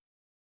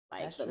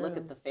 Like, but look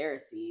at the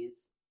Pharisees.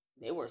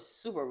 They were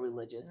super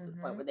religious to the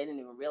point where they didn't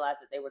even realize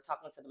that they were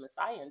talking to the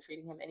Messiah and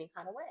treating him any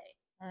kind of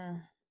way.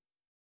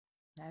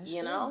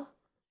 You know?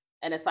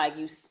 And it's like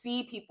you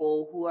see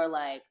people who are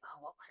like,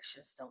 oh, well,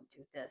 Christians don't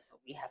do this, so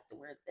we have to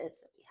wear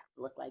this, and we have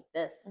to look like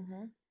this.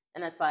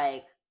 And it's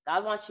like,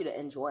 God wants you to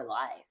enjoy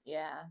life.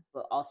 Yeah.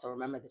 But also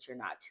remember that you're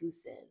not to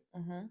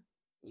sin.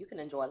 You can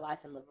enjoy life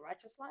and live a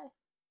righteous life.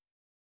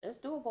 It's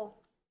doable.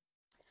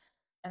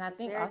 And I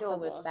think also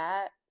with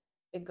that,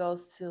 it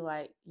goes to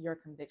like your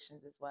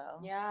convictions as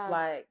well. Yeah.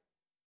 Like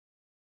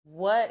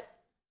what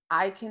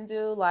I can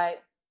do,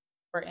 like,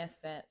 for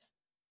instance,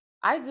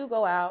 I do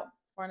go out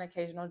for an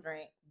occasional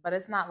drink, but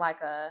it's not like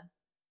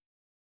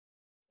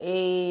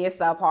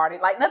it's a party.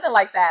 Like nothing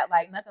like that.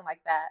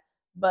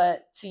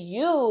 But to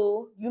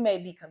you, you may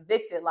be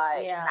convicted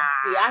like, Yeah. nah,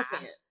 See, I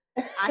can't.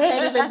 I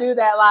can't even do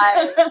that.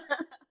 Like,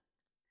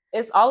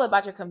 it's all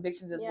about your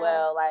convictions as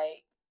well.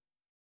 Like,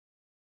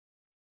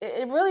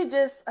 it really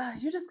just,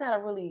 you just gotta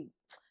really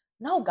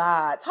know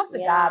God. Talk to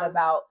God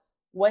about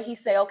what he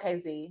say. Okay,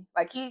 Z,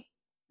 like Z,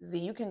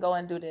 you can go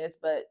and do this,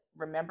 but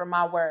remember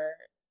my word.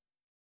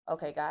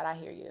 Okay, God, I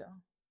hear you.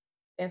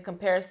 In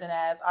comparison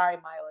as, all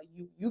right, Maya,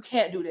 you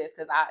can't do this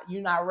because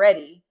you're not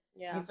ready.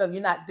 Yeah. You feel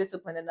you're not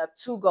disciplined enough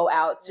to go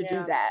out to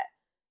do that.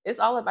 It's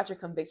all about your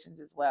convictions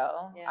as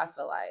well. I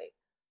feel like.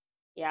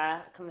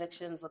 Yeah,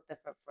 convictions look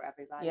different for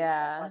everybody.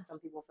 Yeah. That's why some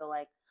people feel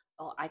like,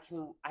 oh, I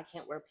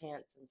can't wear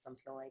pants, and some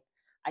feel like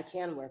I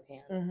can wear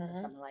pants. And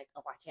some are like,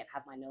 oh, I can't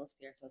have my nose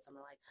pierced, and some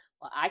are like,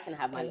 well, I can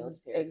have my nose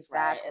pierced.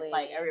 Exactly. Right? It's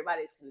like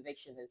everybody's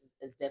conviction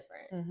is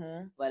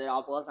different, but it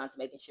all boils down to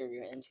making sure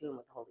you're in tune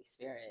with the Holy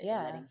Spirit and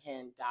letting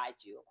Him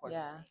guide you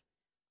accordingly.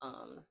 Yeah.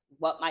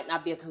 What might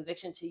not be a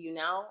conviction to you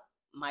now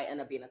might end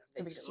up being a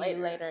conviction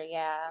later.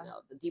 Yeah. You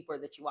know, the deeper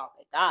that you walk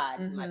with God,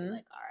 you might be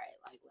like, all right,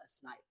 like let's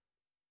not.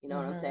 You know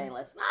what I'm saying?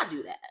 Let's not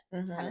do that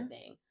kind of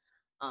thing.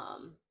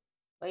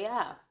 But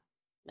yeah,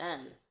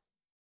 man,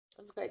 it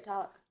was a great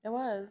talk. It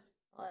was.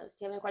 Do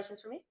you have any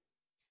questions for me?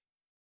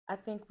 I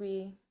think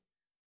we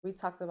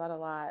talked about a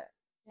lot.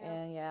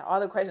 And all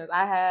the questions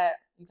I had,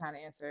 you kind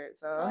of answered.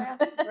 So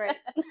great.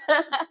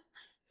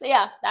 So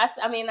yeah, that's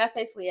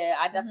basically it.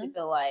 I definitely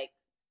feel like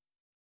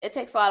it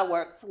takes a lot of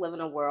work to live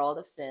in a world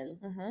of sin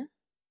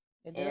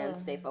and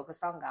stay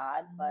focused on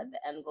God. But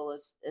the end goal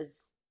is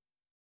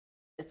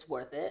it's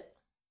worth it.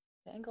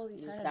 The end goal is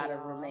eternity. You just gotta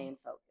remain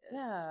focused.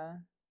 Yeah,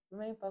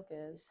 remain focused.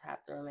 You just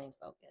have to remain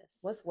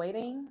focused. What's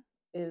waiting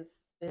is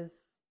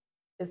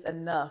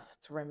enough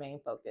to remain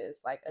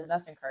focused. Like it's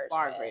enough encouragement.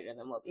 Far greater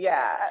than what we can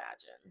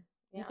imagine.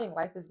 You think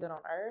life is good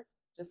on earth?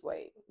 Just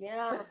wait.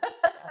 Yeah,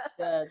 that's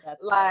good.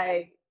 That's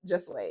like good.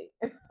 Just wait.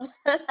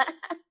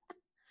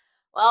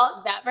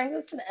 Well, that brings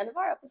us to the end of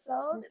our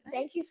episode.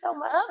 Thank you so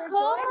much for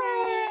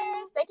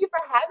joining us. Thank you for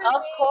having me.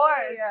 Of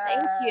course.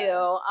 Thank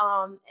you.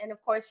 And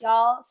of course,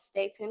 y'all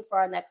stay tuned for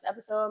our next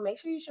episode. Make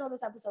sure you show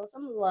this episode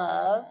some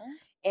love.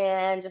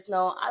 And just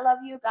know I love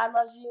you. God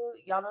loves you.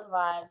 Y'all know the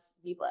vibes.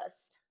 Be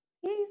blessed.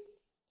 Peace.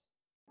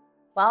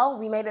 Well,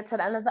 we made it to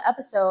the end of the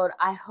episode.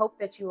 I hope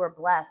that you were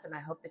blessed, and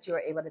I hope that you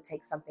were able to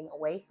take something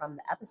away from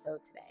the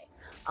episode today.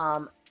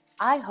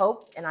 I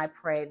hope and I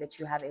pray that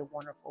you have a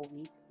wonderful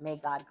week. May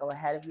God go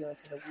ahead of you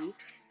into the week.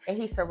 May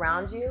He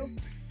surround you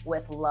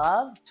with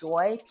love,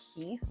 joy,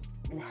 peace,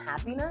 and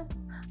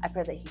happiness. I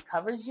pray that He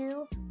covers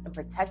you and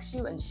protects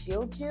you and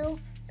shields you.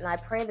 And I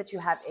pray that you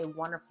have a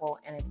wonderful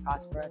and a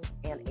prosperous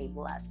and a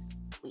blessed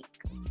week.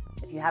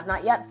 If you have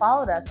not yet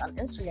followed us on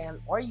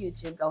Instagram or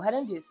YouTube, go ahead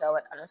and do so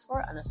at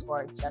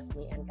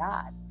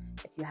 __JustMeAndGod.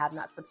 If you have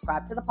not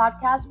subscribed to the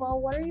podcast, well,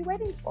 what are you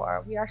waiting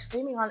for? We are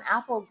streaming on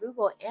Apple,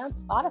 Google, and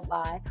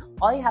Spotify.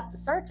 All you have to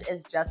search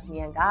is Just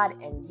Me and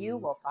God, and you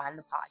will find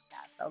the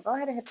podcast. So go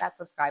ahead and hit that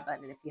subscribe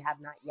button if you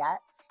have not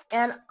yet.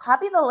 And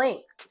copy the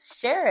link.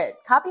 Share it.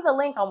 Copy the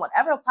link on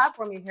whatever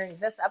platform you're hearing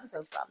this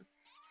episode from.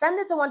 Send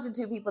it to 1 to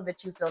 2 people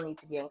that you feel need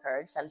to be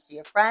encouraged. Send it to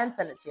your friends.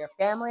 Send it to your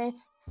family.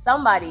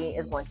 Somebody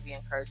is going to be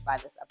encouraged by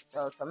this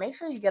episode. So make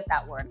sure you get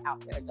that word out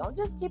there. Don't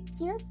just keep it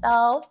to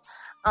yourself.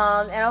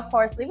 And of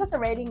course, leave us a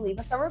rating. Leave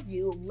us a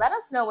review. Let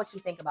us know what you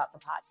think about the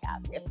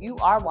podcast. If you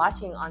are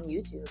watching on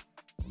YouTube,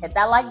 hit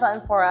that like button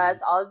for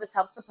us. All of this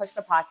helps to push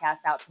the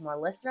podcast out to more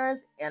listeners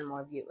and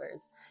more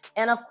viewers.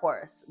 And of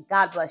course,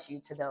 God bless you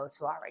to those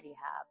who already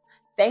have.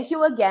 Thank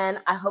you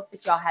again. I hope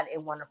that y'all had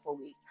a wonderful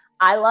week.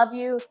 I love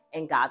you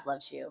and God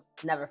loves you.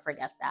 Never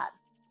forget that.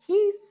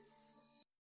 Peace.